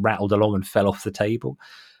pints rattled along and fell off the table.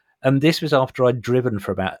 And this was after I'd driven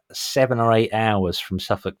for about 7 or 8 hours from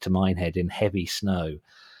Suffolk to Minehead in heavy snow.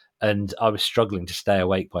 And I was struggling to stay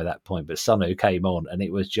awake by that point. But Sunno came on, and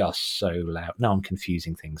it was just so loud. No, I'm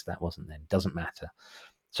confusing things. That wasn't then. Doesn't matter.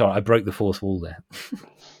 Sorry, I broke the fourth wall there.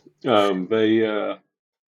 I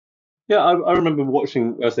remember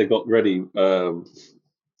watching as they got ready.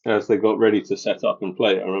 As they got ready to set up and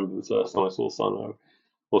play, I remember the first time I saw Sunno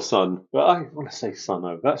or Sun, but I want to say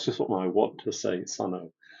Sunno. That's just what I want to say, Sunno.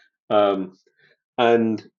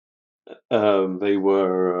 They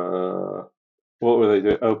were what were they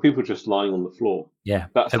doing? Oh, people just lying on the floor. Yeah,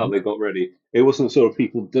 that's how they got ready. It wasn't sort of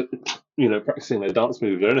people, practicing their dance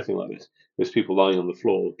moves or anything like this. It was people lying on the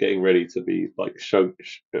floor, getting ready to be like shaked.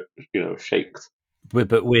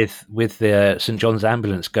 But with the St. John's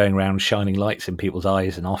ambulance going around shining lights in people's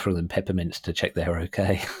eyes and offering them peppermints to check they're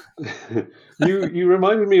okay. You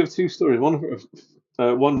reminded me of two stories. One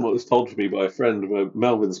was told to me by a friend where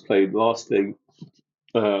Melvin's played last thing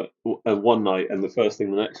one night and the first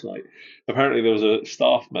thing the next night. Apparently there was a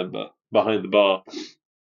staff member behind the bar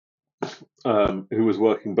who was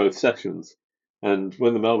working both sessions. And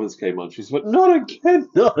when the Melvins came on, she said, "Not again,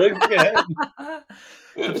 not again."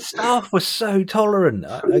 The staff was so tolerant.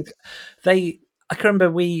 I can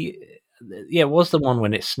remember it was the one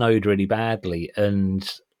when it snowed really badly,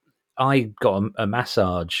 and I got a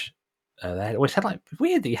massage. They always had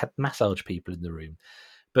weird that you had massage people in the room,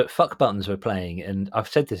 but Fuck Buttons were playing, and I've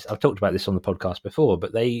talked about this on the podcast before,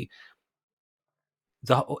 but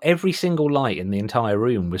every single light in the entire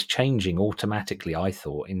room was changing automatically, I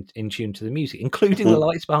thought, in tune to the music, including the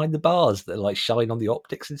lights behind the bars that shine on the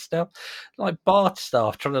optics and stuff. Like bar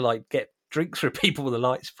staff trying to get drinks for people with the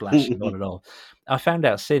lights flashing on and off. I found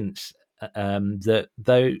out since that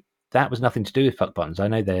though that was nothing to do with Fuck Buttons. I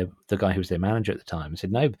know the guy who was their manager at the time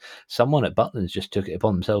said, no, someone at Buttons just took it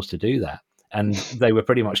upon themselves to do that. And they were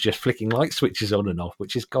pretty much just flicking light switches on and off,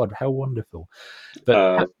 which is, God, how wonderful.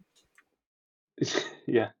 But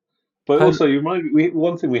yeah, but also you remind me,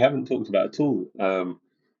 one thing we haven't talked about at all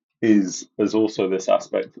is also this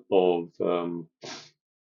aspect of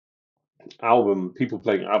people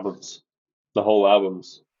playing albums, the whole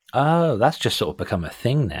albums. Oh, that's just sort of become a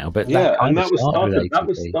thing now. But that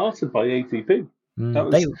was started by ATP.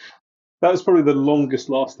 That was probably the longest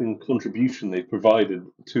lasting contribution they provided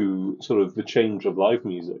to sort of the change of live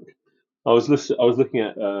music. I was looking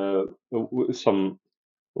at some.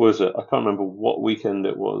 What was it? I can't remember what weekend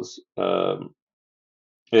it was.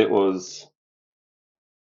 It was,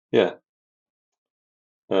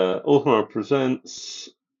 Ultima Presents.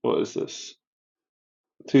 What is this?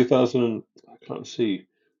 2000. I can't see.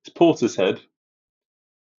 It's Portishead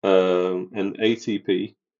and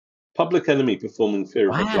ATP. Public Enemy performing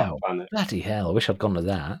Fear of the Black Planet. Bloody hell! I wish I'd gone to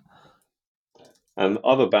that. And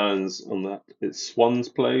other bands on that, it's Swans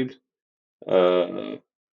played.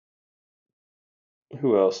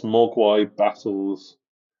 Who else? Mogwai, Battles,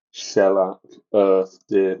 Shellac, Earth,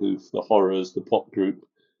 Deerhoof, The Horrors, the Pop Group,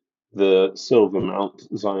 the Silver Mount,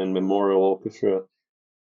 Zion Memorial Orchestra,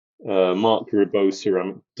 Mark Ribot,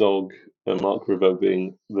 Ceramic Dog, Mark Ribot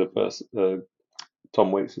being the person,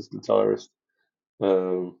 Tom Waits' guitarist,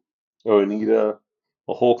 Oneida,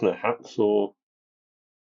 a Hawkner Hacksaw,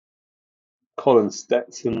 Colin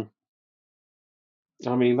Stetson.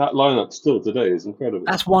 I mean, that lineup still today is incredible.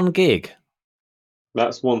 That's one gig.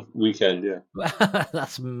 That's one weekend, yeah.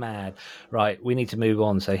 That's mad. Right, we need to move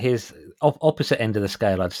on. So here's opposite end of the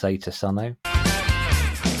scale, I'd say, to Sunno.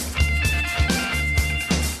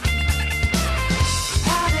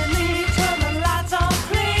 How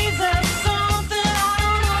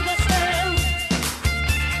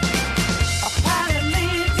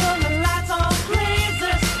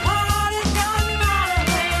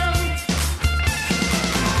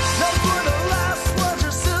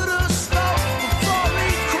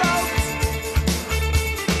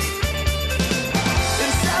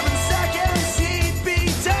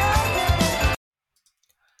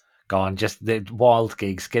Go on, just the wild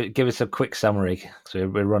gigs. Give us a quick summary, because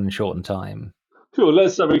we're running short on time. Cool,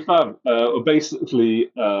 let's have a fab. Basically,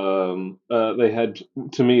 they had,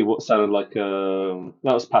 to me, what sounded like that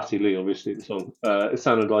was Patti Lee, obviously the song. It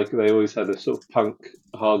sounded like they always had a sort of punk,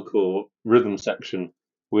 hardcore rhythm section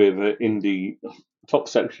with an indie top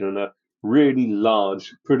section and a really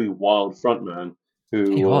large, pretty wild frontman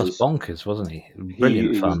who He was was bonkers, wasn't he? Brilliant he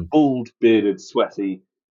was fun. bald, bearded, sweaty,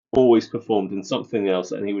 always performed in something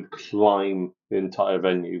else, and he would climb the entire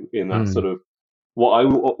venue in that sort of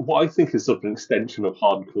what I think is sort of an extension of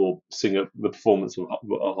hardcore singer, the performance of a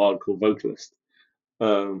hardcore vocalist.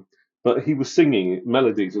 But he was singing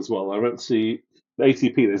melodies as well. I went to see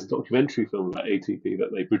ATP. There's a documentary film about ATP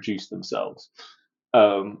that they produced themselves.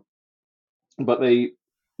 But they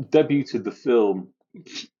debuted the film.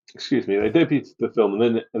 Excuse me. They debuted the film,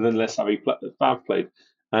 and then Let's Have a Fab played,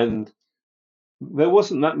 and there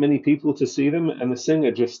wasn't that many people to see them, and the singer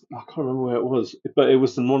just, I can't remember where it was, but it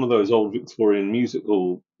was in one of those old Victorian music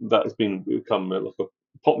hall that has become like a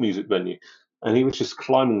pop music venue, and he was just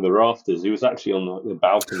climbing the rafters. He was actually on the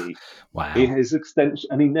balcony. Wow. His extension,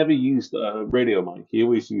 and he never used a radio mic. He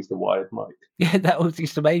always used a wired mic. Yeah, that was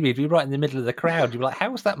used to make me. If you're right in the middle of the crowd, you'd be like,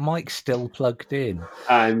 how's that mic still plugged in?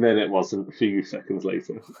 And then it wasn't a few seconds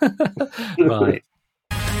later. Right.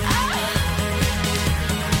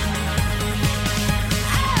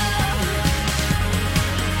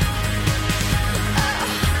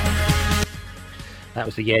 That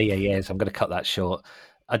was the yeah, yeah, yeahs. I'm going to cut that short.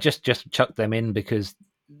 I just chucked them in because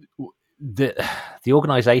the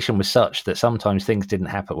organisation was such that sometimes things didn't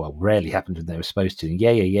happen. Well, rarely happened when they were supposed to. And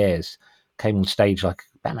yeah, yeah, yeahs came on stage like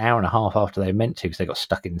about an hour and a half after they were meant to because they got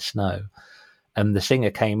stuck in the snow. And the singer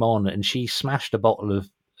came on and she smashed a bottle of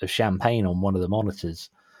champagne on one of the monitors,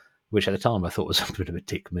 which at the time I thought was a bit of a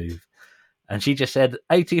dick move. And she just said,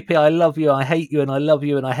 ATP, I love you, I hate you, and I love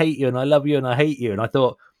you, and I hate you, and I love you, and I hate you. And I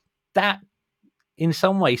thought, that in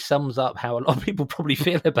some way sums up how a lot of people probably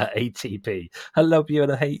feel about ATP. I love you,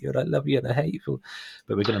 and I hate you, and I love you, and I hate you.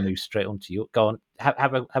 But we're going to move straight on to you. Go on,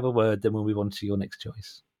 have a word, then we'll move on to your next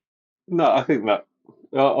choice. No, I think that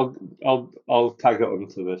I'll tag it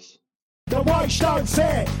onto this. The watch don't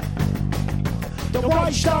fit. The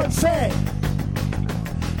watch don't fit.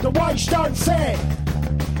 The watch don't fit.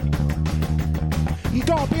 You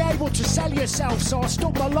gotta be able to sell yourself, so I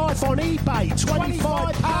stuck my life on eBay.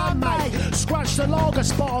 £25, mate. Scratch the lager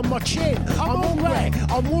spot on my chin. I'm hungry,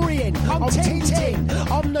 I'm worrying, I'm tinting.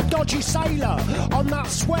 I'm the dodgy sailor, I'm that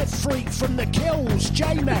sweat freak from the kills.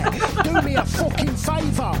 Jamie, do me a fucking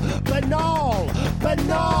favour. Banal.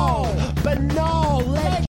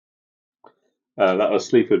 That was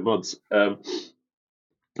Sleaford Mods. And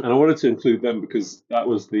I wanted to include them because that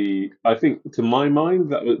was I think to my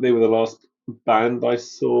mind, they were the last band I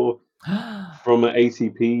saw from an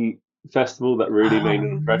ATP festival that really made an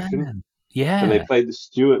impression. Man. Yeah. And they played the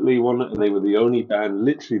Stuart Lee one, and they were the only band,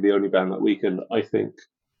 literally the only band that weekend, I think,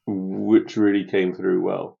 which really came through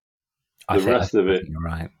well. The rest of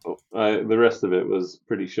it was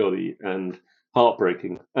pretty shoddy and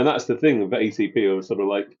heartbreaking. And that's the thing with ATP. It was sort of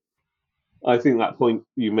like, I think that point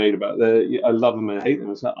you made about I love them and I hate them.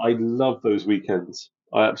 It's like, I love those weekends.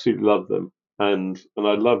 I absolutely love them. And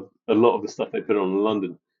I love a lot of the stuff they put on in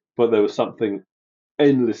London. But there was something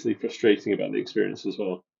endlessly frustrating about the experience as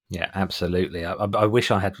well. Yeah, absolutely. I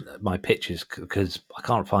wish I had my pictures because I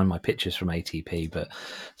can't find my pictures from ATP. But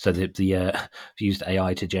so I've used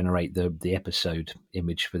AI to generate the episode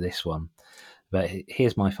image for this one. But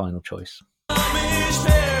here's my final choice.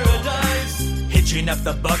 Hitching up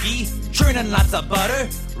the buggy, churning lots of butter.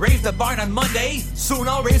 Raise the barn on Monday, soon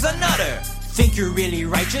I'll raise another. Think you're really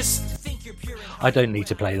righteous? Think you're pure. I don't need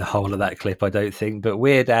to play the whole of that clip, I don't think. But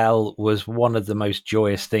Weird Al was one of the most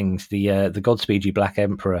joyous things. The Godspeed You Black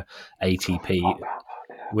Emperor ATP,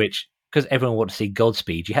 which, because everyone wanted to see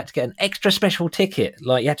Godspeed, you had to get an extra special ticket.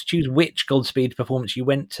 Like, you had to choose which Godspeed performance you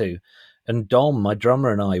went to. And Dom, my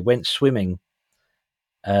drummer, and I went swimming.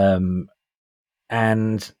 And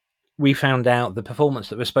we found out the performance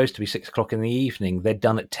that was supposed to be 6 o'clock in the evening, they'd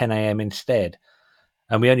done at 10 a.m. instead.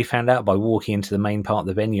 And we only found out by walking into the main part of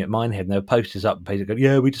the venue at Minehead, and there were posters up, basically,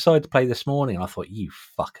 yeah, we decided to play this morning. And I thought, you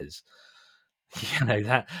fuckers. You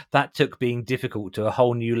know, that took being difficult to a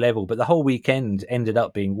whole new level. But the whole weekend ended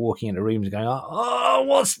up being walking into rooms and going, oh,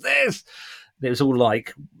 what's this? And it was all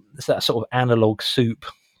like, it's that sort of analog soup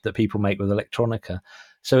that people make with electronica.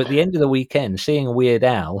 So at the end of the weekend, seeing Weird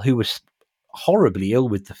Al, who was horribly ill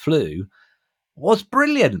with the flu, was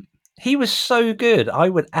brilliant. He was so good. I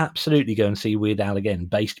would absolutely go and see Weird Al again,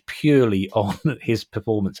 based purely on his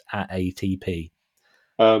performance at ATP.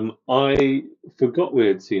 I forgot we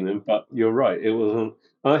had seen him, but you're right. It wasn't.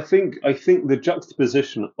 I think the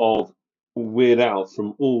juxtaposition of Weird Al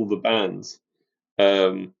from all the bands,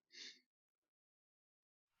 um,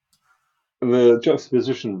 the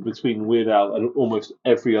juxtaposition between Weird Al and almost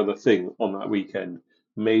every other thing on that weekend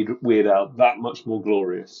made Weird Al that much more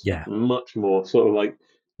glorious, Yeah. much more sort of like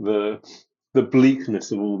the the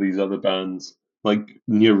bleakness of all these other bands, like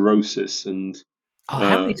Neurosis and Oh,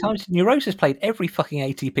 how many um, times Neurosis played every fucking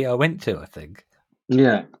ATP I went to, I think.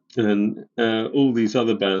 yeah, and all these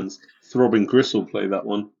other bands. Throbbing Gristle play that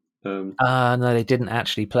one. No, they didn't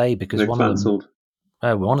actually play because They cancelled.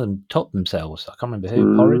 one of them topped themselves. I can't remember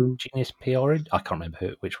who. Porrid, Mm, Genius Porrid. I can't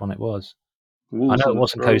remember which one it was. I Wolves know on it the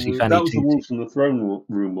wasn't Throne Cozy Room. Fanny That was the Tutti. Wolves on the Throne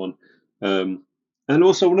Room one, and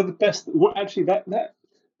also one of the best. Well, actually, that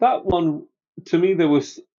one to me there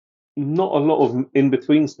was not a lot of in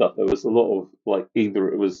between stuff. There was a lot of like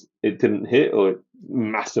either it didn't hit or it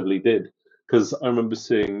massively did. Because I remember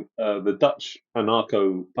seeing the Dutch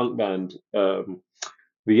anarcho punk band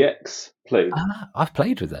the X play I've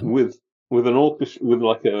played with them. with an orchestra with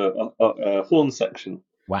like a horn section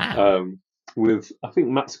Wow. um, with I think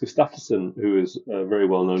Mats Gustafsson, who is a very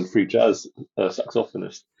well known free jazz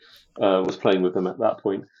saxophonist, was playing with them at that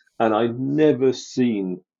point, and I'd never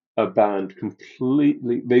seen a band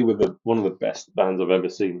completely. They were one of the best bands I've ever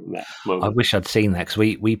seen in that I moment. wish I'd seen that because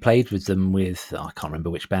we played with them with, I can't remember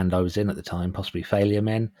which band I was in at the time, possibly Failure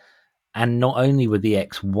Men. And not only were the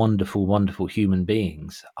X wonderful, wonderful human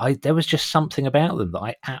beings, there was just something about them that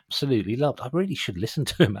I absolutely loved. I really should listen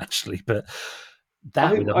to them actually, but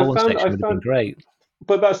that with the I horn found section I would have been found, great.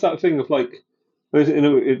 but that's that thing of like,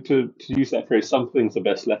 to use that phrase, some things are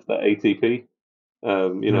best left at ATP.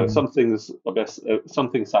 Mm. Some things are best.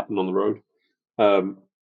 Some things happen on the road. Um,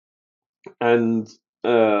 and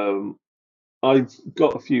I've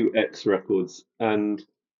got a few X records, and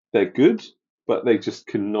they're good, but they just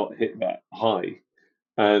cannot hit that high.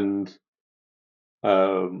 And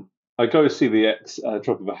I go see the X at a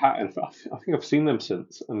drop of a hat, and I think I've seen them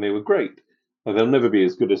since, and they were great. But they'll never be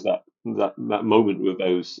as good as that moment with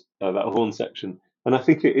those that horn section. And I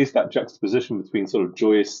think it is that juxtaposition between sort of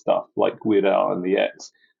joyous stuff like Weird Al and the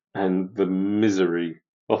X, and the misery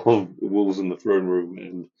of Wolves in the Throne Room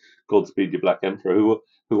and Godspeed You Black Emperor,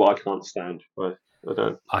 who I can't stand. I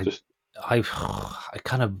don't I just I I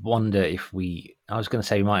kind of wonder if I was going to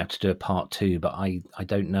say we might have to do a part 2, but I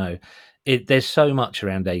don't know. There's so much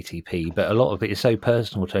around ATP, but a lot of it is so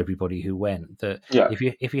personal to everybody who went that yeah.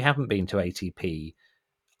 if you haven't been to ATP,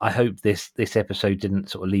 I hope this episode didn't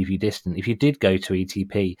sort of leave you distant. If you did go to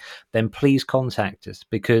ATP, then please contact us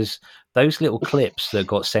because those little clips that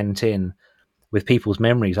got sent in with people's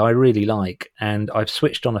memories, I really like, and I've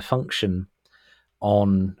switched on a function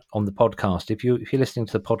on the podcast. If you're listening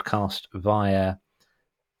to the podcast via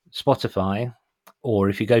Spotify, or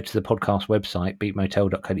if you go to the podcast website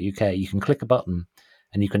beatmotel.co.uk, you can click a button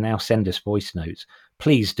and you can now send us voice notes.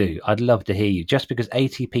 Please do. I'd love to hear you. Just because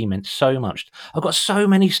ATP meant so much. I've got so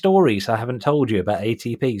many stories I haven't told you about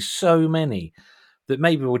ATP. So many that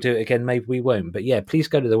maybe we'll do it again, maybe we won't. But yeah, please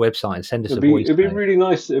go to the website and send us a voice It'd be note. really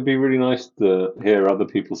nice. It'd be really nice to hear other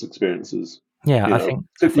people's experiences. Yeah, I think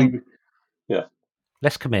Particularly, yeah.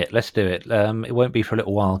 let's commit. Let's do it. It won't be for a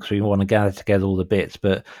little while because we want to gather together all the bits.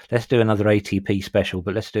 But let's do another ATP special.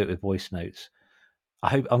 But let's do it with voice notes. I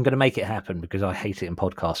hope I'm going to make it happen because I hate it in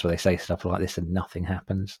podcasts where they say stuff like this and nothing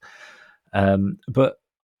happens. But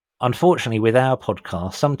unfortunately, with our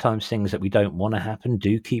podcast, sometimes things that we don't want to happen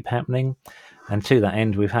do keep happening. And to that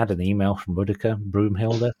end, we've had an email from Rudika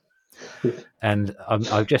Broomhilda, and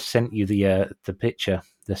I've just sent you the picture,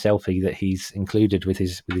 the selfie that he's included with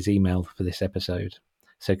his email for this episode.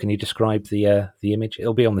 So, can you describe the image?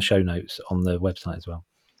 It'll be on the show notes on the website as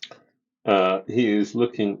well. He is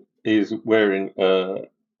looking. He's wearing one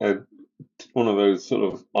of those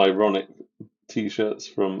sort of ironic T-shirts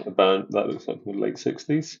from a band that looks like from the late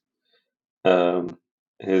 '60s.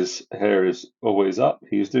 His hair is always up.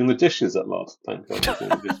 He's doing the dishes at last. Thank God he's doing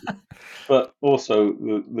the dishes. But also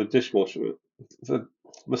the dishwasher.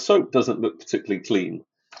 The soap doesn't look particularly clean,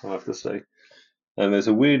 I have to say. And there's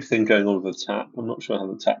a weird thing going on with the tap. I'm not sure how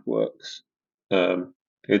the tap works.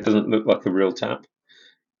 It doesn't look like a real tap.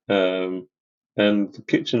 And the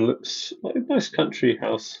kitchen looks like a nice country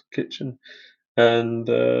house kitchen. And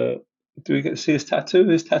do we get to see his tattoo?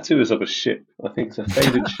 His tattoo is of a ship. I think it's a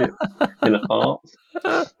faded ship in a heart.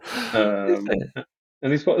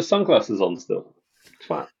 And he's got his sunglasses on still.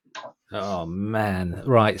 Twat. Oh man!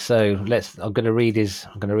 Right, so I'm going to read his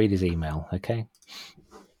email. Okay.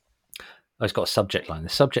 Oh, it's got a subject line. The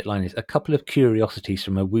subject line is a couple of curiosities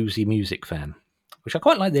from a woozy music fan. which I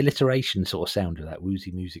quite like the alliteration sort of sound of that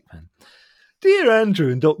woozy music fan. Dear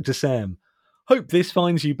Andrew and Dr. Sam, hope this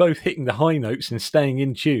finds you both hitting the high notes and staying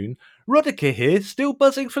in tune. Rodica here, still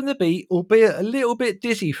buzzing from the beat, albeit a little bit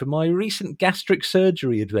dizzy from my recent gastric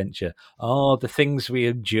surgery adventure. Ah, the things we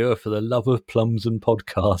endure for the love of plums and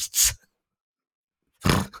podcasts.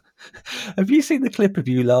 Have you seen the clip of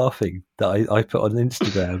you laughing that I put on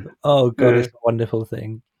Instagram? Oh, God, It's a wonderful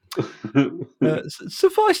thing.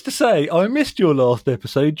 Suffice to say, I missed your last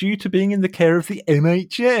episode due to being in the care of the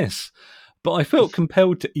NHS, but I felt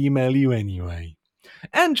compelled to email you anyway.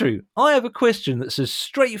 Andrew, I have a question that's as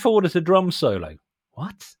straightforward as a drum solo.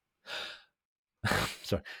 What?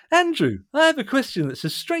 Sorry. Andrew, I have a question that's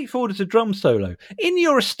as straightforward as a drum solo. In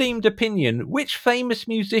your esteemed opinion, which famous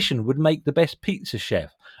musician would make the best pizza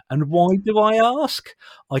chef? And why do I ask?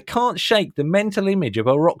 I can't shake the mental image of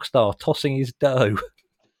a rock star tossing his dough.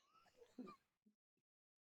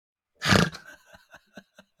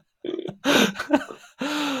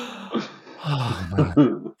 Oh,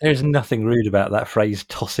 man. There's nothing rude about that phrase,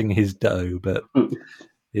 tossing his dough, but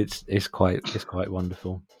it's quite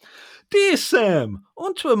wonderful. Dear Sam,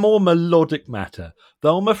 on to a more melodic matter,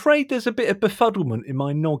 though I'm afraid there's a bit of befuddlement in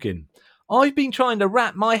my noggin. I've been trying to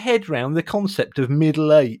wrap my head round the concept of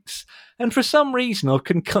middle eights, and for some reason I've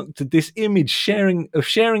concocted this image sharing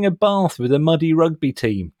a bath with a muddy rugby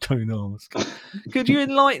team. Don't ask. Could you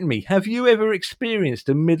enlighten me? Have you ever experienced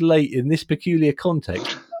a middle eight in this peculiar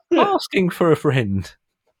context? Asking for a friend.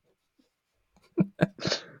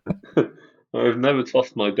 I've never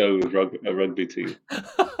tossed my dough with a rugby team.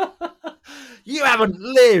 You haven't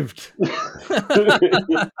lived.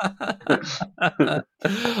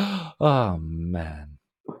 Oh, man.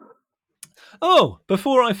 Oh,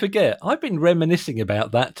 before I forget, I've been reminiscing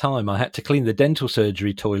about that time I had to clean the dental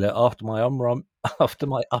surgery toilet after my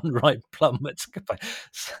unripe plum escapade.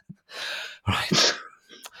 Right.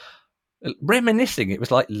 Reminiscing, it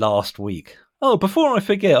was like last week. Oh, before I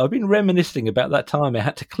forget, I've been reminiscing about that time I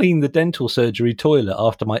had to clean the dental surgery toilet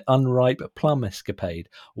after my unripe plum escapade.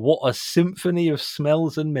 What a symphony of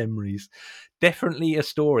smells and memories. Definitely a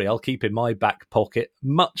story I'll keep in my back pocket,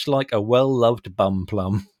 much like a well-loved bum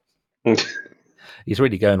plum. He's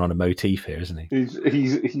really going on a motif here, isn't he?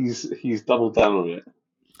 He's doubled down on it.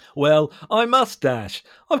 Well, I must dash.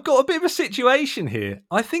 I've got a bit of a situation here.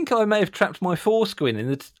 I think I may have trapped my foreskin in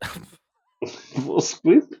the... What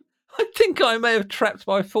squid? I think I may have trapped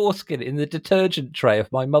my foreskin in the detergent tray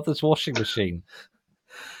of my mother's washing machine.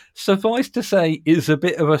 Suffice to say, it's a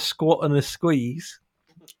bit of a squat and a squeeze.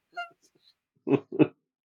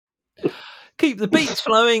 Keep the beats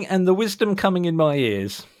flowing and the wisdom coming in my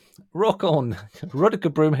ears. Rock on. Rodica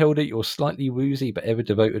Broomhilda, your slightly woozy but ever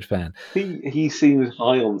devoted fan. He seems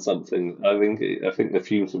high on something. I think the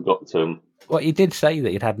fumes have got to him. Well, he did say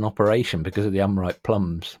that he'd had an operation because of the unripe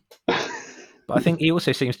plums. But I think he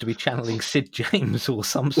also seems to be channeling Sid James or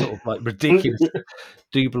some sort of like ridiculous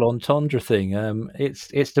double entendre thing.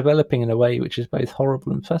 It's developing in a way which is both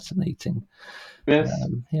horrible and fascinating. Yes.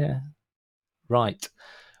 Yeah. Right.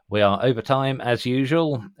 We are over time as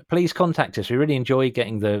usual. Please contact us. We really enjoy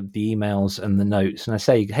getting the emails and the notes. And I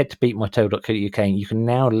say, head to beatmytoe.co.uk and you can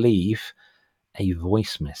now leave a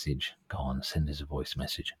voice message. Go on, send us a voice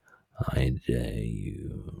message. I dare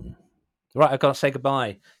you. Right, I've got to say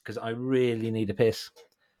goodbye because I really need a piss.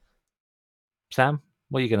 Sam,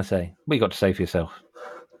 what are you going to say? What you got to say for yourself?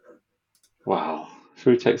 Wow.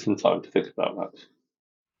 Should we take some time to think about that?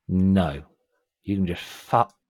 No. You can just fuck